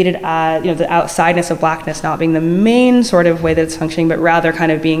treated as, the outsideness of blackness not being the main sort of way that it's functioning, but rather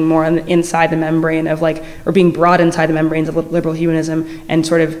kind of being more inside the membrane of like, or being brought inside the membranes of liberal humanism and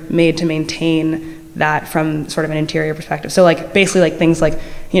sort of made to maintain that from sort of an interior perspective. So like basically like things like,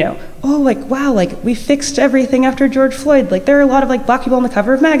 oh like, wow, like we fixed everything after George Floyd, like there are a lot of like black people on the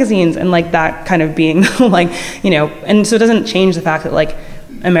cover of magazines, and like that kind of being like, and so it doesn't change the fact that like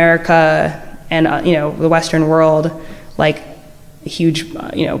America and the Western world, like huge,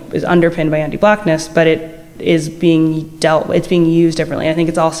 is underpinned by anti-blackness, but it's being used differently. I think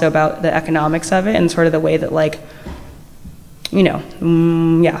it's also about the economics of it and sort of the way that like,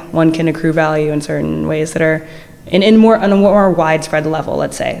 one can accrue value in certain ways that are on a more widespread level,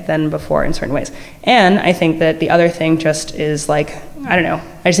 let's say, than before in certain ways. And I think that the other thing just is like, I don't know,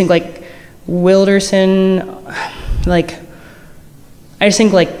 I just think like Wilderson, like, I just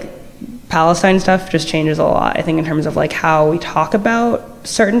think like Palestine stuff just changes a lot, I think, in terms of like how we talk about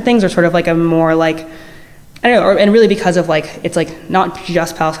certain things, or sort of like a more like, I don't know, and really because of like, it's like not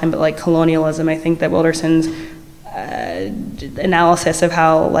just Palestine, but like colonialism. I think that Wilderson's analysis of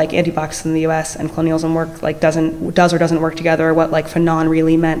how like anti-blacks in the US and colonialism work, like does or doesn't work together, or what like Fanon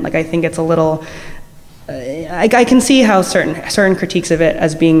really meant, like I think it's a little, I can see how certain critiques of it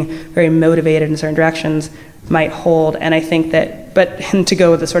as being very motivated in certain directions might hold, and I think that, and to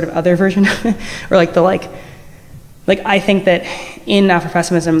go with the sort of other version of it, or like the like I think that in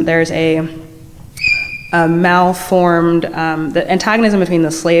Afro-pessimism there's a malformed, the antagonism between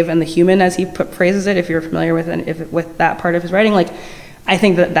the slave and the human, as he phrases it, if you're familiar with that part of his writing, like I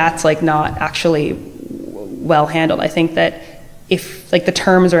think that that's like not actually well handled. I think that if like the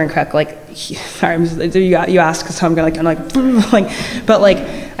terms are incorrect, like sorry, you asked, so I'm like but like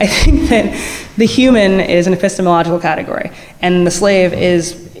I think that the human is an epistemological category, and the slave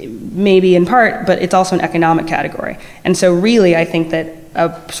is maybe in part, but it's also an economic category. And so really, I think that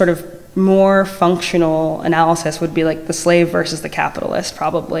a sort of more functional analysis would be like the slave versus the capitalist,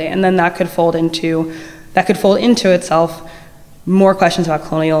 probably, and then that could fold into itself more questions about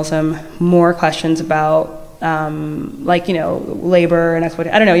colonialism, more questions about labor and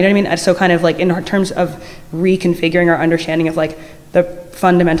exploitation. I don't know, you know what I mean? So kind of like in terms of reconfiguring our understanding of like the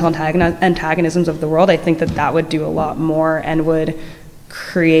fundamental antagonisms of the world, I think that would do a lot more and would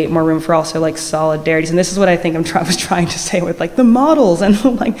create more room for also like solidarities. And this is what I think I was trying to say with like the models and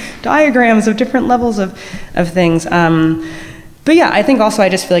like diagrams of different levels of things. But yeah, I think also I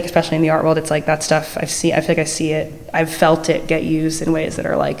just feel like, especially in the art world, it's like that stuff I feel like I see it, I've felt it get used in ways that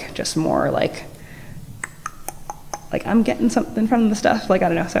are like just more like like I'm getting something from the stuff. Like,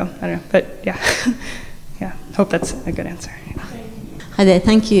 I don't know. But yeah, yeah, hope that's a good answer. Hi there,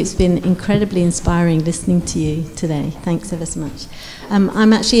 thank you. It's been incredibly inspiring listening to you today. Thanks ever so much.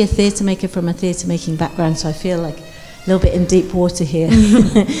 I'm actually a theatre maker from a theatre making background, so I feel like a little bit in deep water here,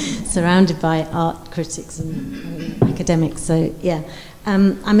 surrounded by art critics and academics. So yeah,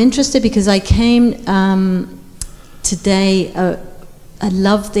 I'm interested because I came today. I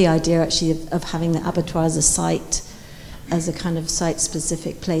love the idea actually of having the Abattoir as a site, as a kind of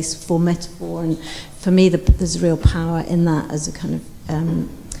site-specific place for metaphor, and for me, there's real power in that as a kind of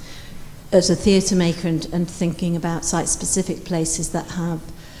as a theatre maker and thinking about site-specific places that have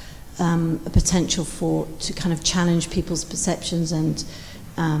a potential to kind of challenge people's perceptions and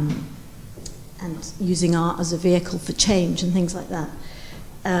using art as a vehicle for change and things like that.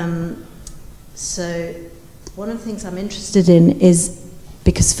 So one of the things I'm interested in is,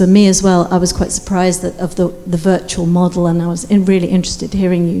 because for me as well, I was quite surprised of the virtual model, and I was really interested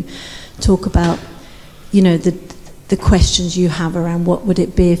hearing you talk about, the questions you have around what would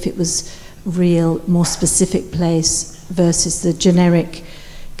it be if it was real, more specific place versus the generic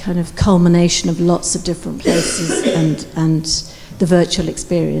kind of culmination of lots of different places and the virtual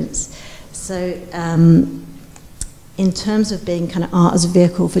experience. So in terms of being kind of art as a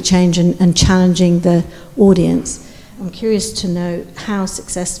vehicle for change and challenging the audience, I'm curious to know how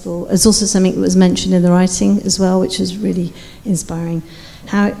successful, it's also something that was mentioned in the writing as well, which is really inspiring.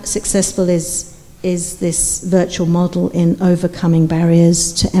 How successful is this virtual model in overcoming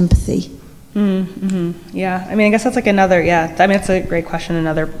barriers to empathy? Mm-hmm. Yeah, I mean, I guess that's like another, that's a great question,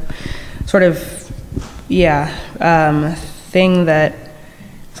 another sort of, thing that,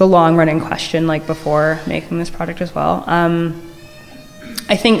 it's a long-running question, like before making this project as well.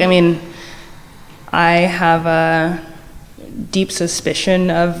 I think, I have a deep suspicion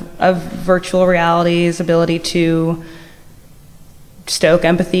of virtual reality's ability to stoke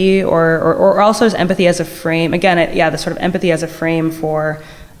empathy, or also as empathy as a frame. Again, the sort of empathy as a frame for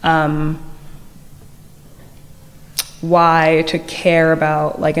why to care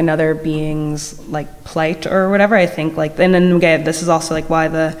about like another being's like plight or whatever. I think and then again, this is also like why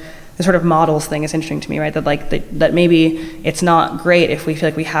the sort of models thing is interesting to me, right? That maybe it's not great if we feel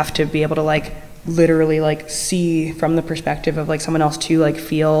like we have to be able to like literally like see from the perspective of like someone else to like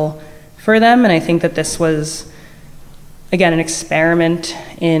feel for them. And I think that this was, again, an experiment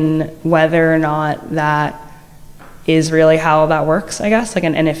in whether or not that is really how that works, I guess.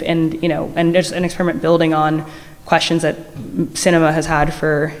 And just an experiment building on questions that cinema has had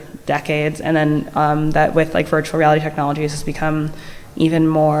for decades, and then that with like virtual reality technologies has become even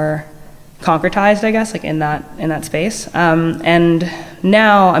more concretized, I guess, like in that space. And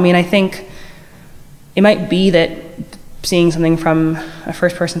now, I think it might be that seeing something from a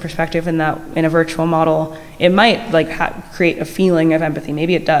first-person perspective in a virtual model, it might like create a feeling of empathy.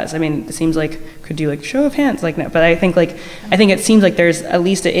 Maybe it does. It seems like could do like show of hands, like no. But I think it seems like there's at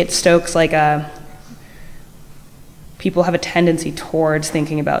least it stokes like people have a tendency towards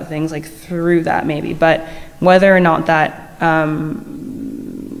thinking about things like through that maybe. But whether or not that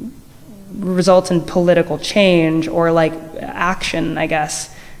results in political change or like action, I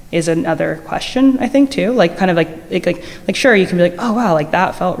guess, is another question, I think, too. Like kind of like sure, you can be like, oh wow, like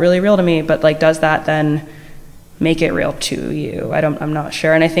that felt really real to me, but like does that then make it real to you? I'm not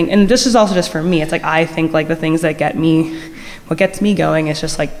sure. And I think, and this is also just for me, it's like I think like the things that what gets me going is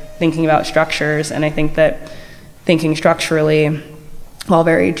just like thinking about structures. And I think that thinking structurally, while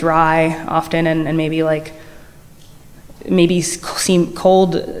very dry often, and maybe maybe it seems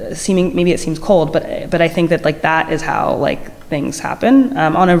cold, but I think that like that is how like things happen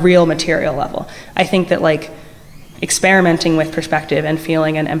on a real material level. I think that like experimenting with perspective and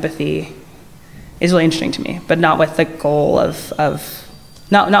feeling and empathy is really interesting to me, but not with the goal of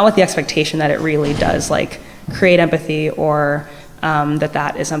not with the expectation that it really does like create empathy or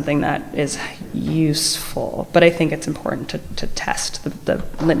that is something that is useful. But I think it's important to test the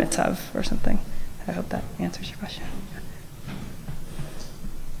limits of or something. I hope that answers your question.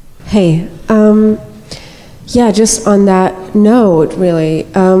 Hey, just on that note, really,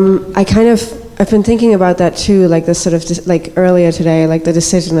 I've been thinking about that too, like this sort of, like earlier today, like the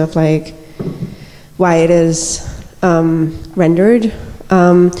decision of like why it is rendered.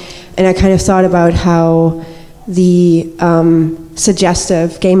 And I kind of thought about how the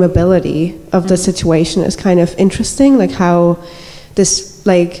suggestive gameability of the situation is kind of interesting, like how this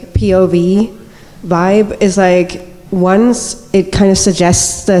like POV vibe is like, once it kind of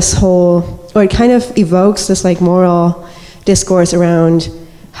suggests this whole, or it kind of evokes this like moral discourse around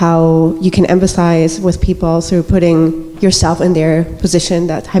how you can empathize with people through putting yourself in their position,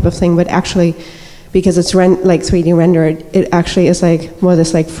 that type of thing. But actually, because it's like 3D rendered, it actually is like more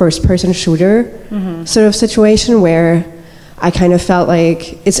this like first person shooter sort of situation where I kind of felt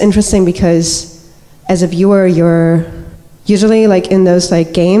like it's interesting because as a viewer, you're usually like in those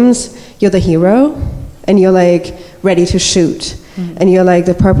like games, you're the hero and you're like ready to shoot and you're like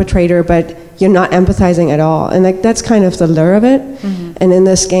the perpetrator, but you're not empathizing at all. And like that's kind of the lure of it. And in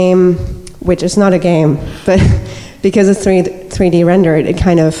this game, which is not a game, but because it's 3D rendered, it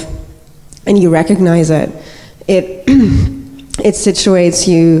kind of, and you recognize it, it situates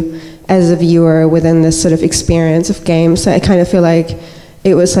you as a viewer within this sort of experience of games. So I kind of feel like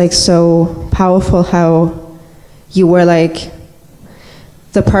it was like so powerful how you were like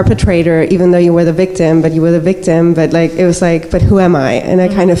the perpetrator, even though you were the victim, but like it was like, but who am I? And I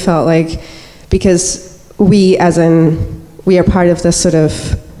kind of felt like, because we are part of this sort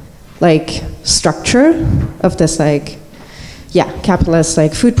of like structure of this like, capitalist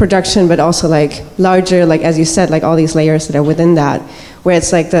like food production, but also like larger, like as you said, like all these layers that are within that, where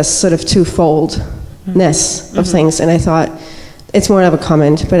it's like this sort of twofoldness of things. And I thought, it's more of a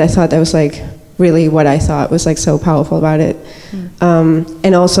comment, but I thought that was like really what I thought was like so powerful about it.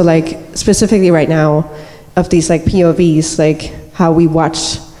 And also like specifically right now of these like POVs, like how we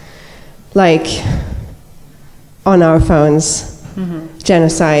watch like on our phones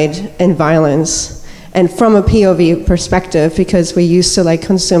genocide and violence, and from a POV perspective, because we're used to like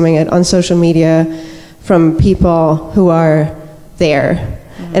consuming it on social media from people who are there.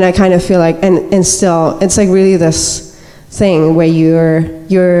 And I kind of feel like, and still, it's like really this thing where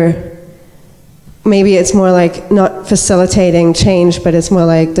you're maybe it's more like not facilitating change, but it's more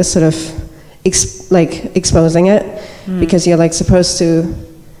like this sort of exposing it, because you're like supposed to,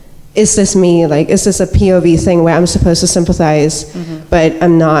 is this me? Like, is this a POV thing where I'm supposed to sympathize, but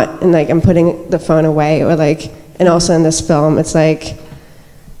I'm not, and like I'm putting the phone away, or like, and also in this film, it's like,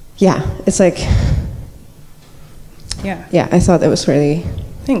 it's like, I thought that was really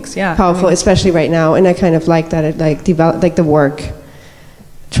powerful, especially right now, and I kind of like that it like developed, like the work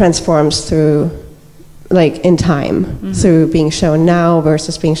transforms through, like in time, through being shown now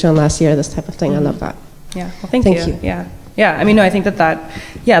versus being shown last year, this type of thing. I love that. Yeah, well, thank you. Yeah, I mean, no, I think that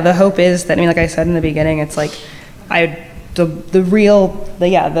the hope is that, I mean, like I said in the beginning, it's like, the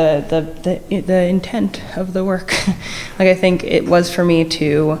intent of the work, like I think it was for me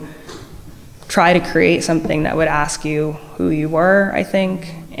to try to create something that would ask you who you were, I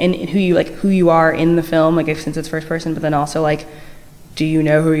think, and who you are in the film, like since it's first person, but then also like, do you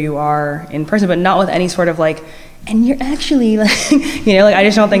know who you are in person, but not with any sort of like, and you're actually like, you know, like I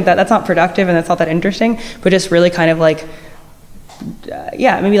just don't think that's not productive and that's not that interesting, but just really kind of like,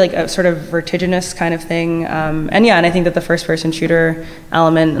 maybe like a sort of vertiginous kind of thing. And I think that the first person shooter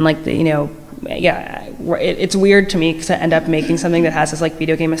element and like the, you know, it's weird to me to end up making something that has this like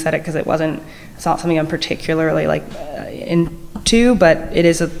video game aesthetic, because it's not something I'm particularly like into, but it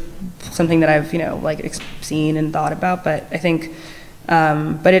is something that I've, you know, like seen and thought about. But I think,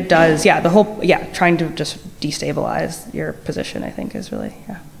 but it does, the whole, trying to just destabilize your position, I think is really,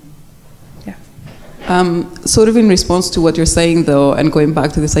 Sort of in response to what you're saying, though, and going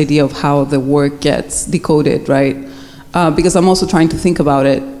back to this idea of how the work gets decoded, right? Because I'm also trying to think about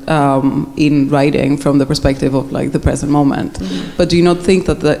it in writing from the perspective of like the present moment. But do you not think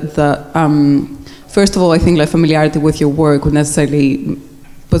that first of all, I think like familiarity with your work would necessarily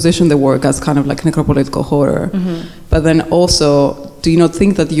position the work as kind of like necropolitical horror. But then also, do you not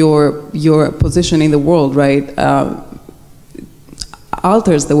think that your position in the world, right,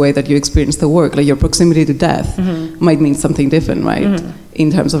 alters the way that you experience the work? Like your proximity to death might mean something different, right? In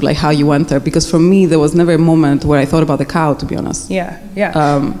terms of like how you enter. Because for me, there was never a moment where I thought about the cow, to be honest.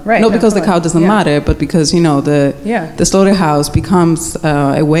 Right. Not because the cow doesn't matter, but because, you know, the slaughterhouse becomes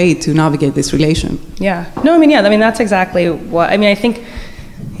a way to navigate this relation. No, I mean, that's exactly what, I mean, I think,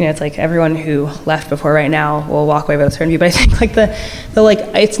 you know, it's like everyone who left before right now will walk away with a certain view, but I think like the like,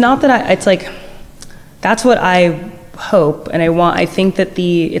 it's not that it's like, that's what I hope and I think that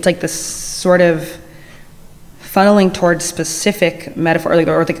it's like this sort of funneling towards specific metaphor,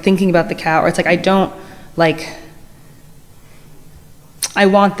 or like thinking about the cow, or it's like, I don't like, I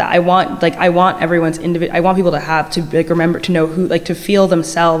want that. I want everyone's I want people to have to like remember to know who, like to feel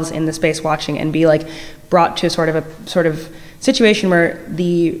themselves in the space watching and be like brought to sort of situation where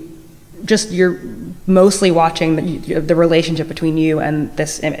you're mostly watching the relationship between you and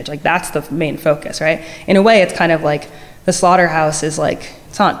this image. Like that's the main focus, right? In a way, it's kind of like the slaughterhouse is like,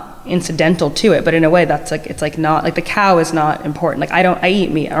 it's not incidental to it, but in a way that's like, it's like not, like the cow is not important. Like I eat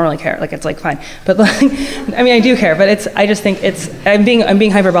meat, I don't really care. Like it's like fine. But like, I mean, I do care, but I just think I'm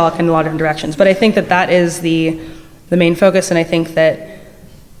being hyperbolic in a lot of different directions. But I think that is the main focus, and I think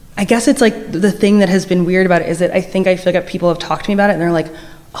I guess it's like the thing that has been weird about it is that I feel like people have talked to me about it and they're like,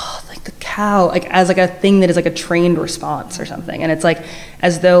 oh, like the cow, like as like a thing that is like a trained response or something. And it's like,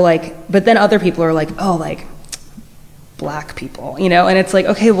 as though like, but then other people are like, oh, like black people, you know? And it's like,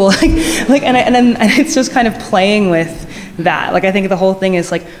 okay, well, and it's just kind of playing with that. Like, I think the whole thing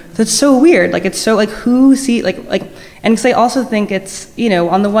is like, that's so weird. Like, it's so like, who see, like, and because I also think it's, you know,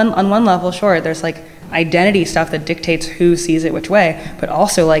 on one level, sure, there's like identity stuff that dictates who sees it which way, but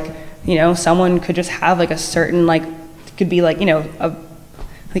also like, you know, someone could just have like a certain, like, could be like, you know,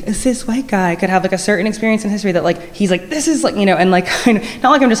 like a cis white guy could have like a certain experience in history that like, he's like, this is like, you know, and like, kind of,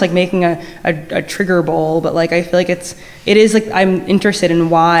 not like I'm just like making a trigger bowl, but like, I feel like it is like, I'm interested in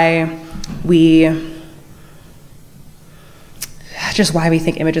why we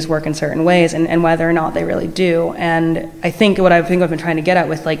think images work in certain ways and whether or not they really do. And I think what I've been trying to get at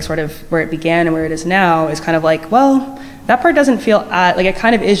with like sort of where it began and where it is now is kind of like, well, that part doesn't feel, like it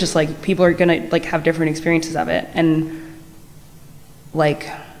kind of is just like, people are gonna like have different experiences of it. And like,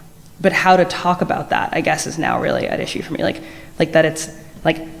 but how to talk about that, I guess, is now really at issue for me. Like that it's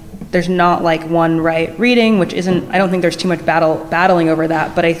like, there's not like one right reading, which isn't, I don't think there's too much battling over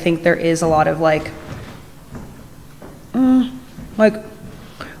that, but I think there is a lot of like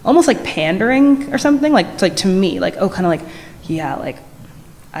almost like pandering or something, like to me, like, oh, kind of like, yeah, like,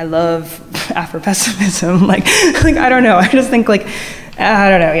 I love Afro-pessimism, like I don't know, I just think like, I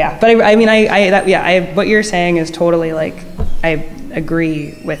don't know, yeah. But I mean, what you're saying is totally like, I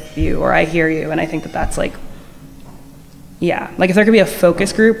agree with you, or I hear you, and I think that that's like, yeah, like if there could be a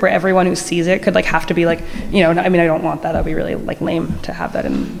focus group where everyone who sees it could like have to be like, you know, I mean, I don't want that, that'd be really like lame to have that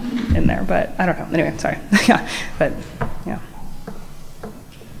in there, but I don't know, anyway, sorry. Yeah, but yeah.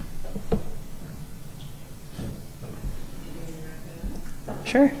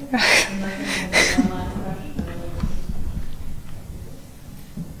 Sure.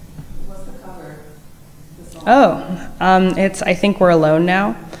 It's I Think We're Alone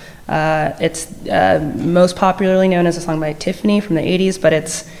Now. It's most popularly known as a song by Tiffany from the 80s, but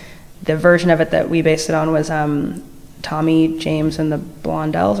it's the version of it that we based it on was Tommy James and the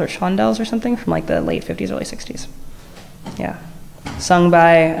Blondells or Shondells or something from like the late 50s, early 60s. Yeah. Sung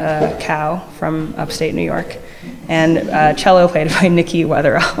by Cow from upstate New York, and cello played by Nikki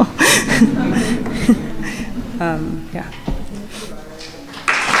Weatherall. Yeah.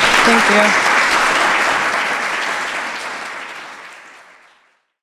 Thank you.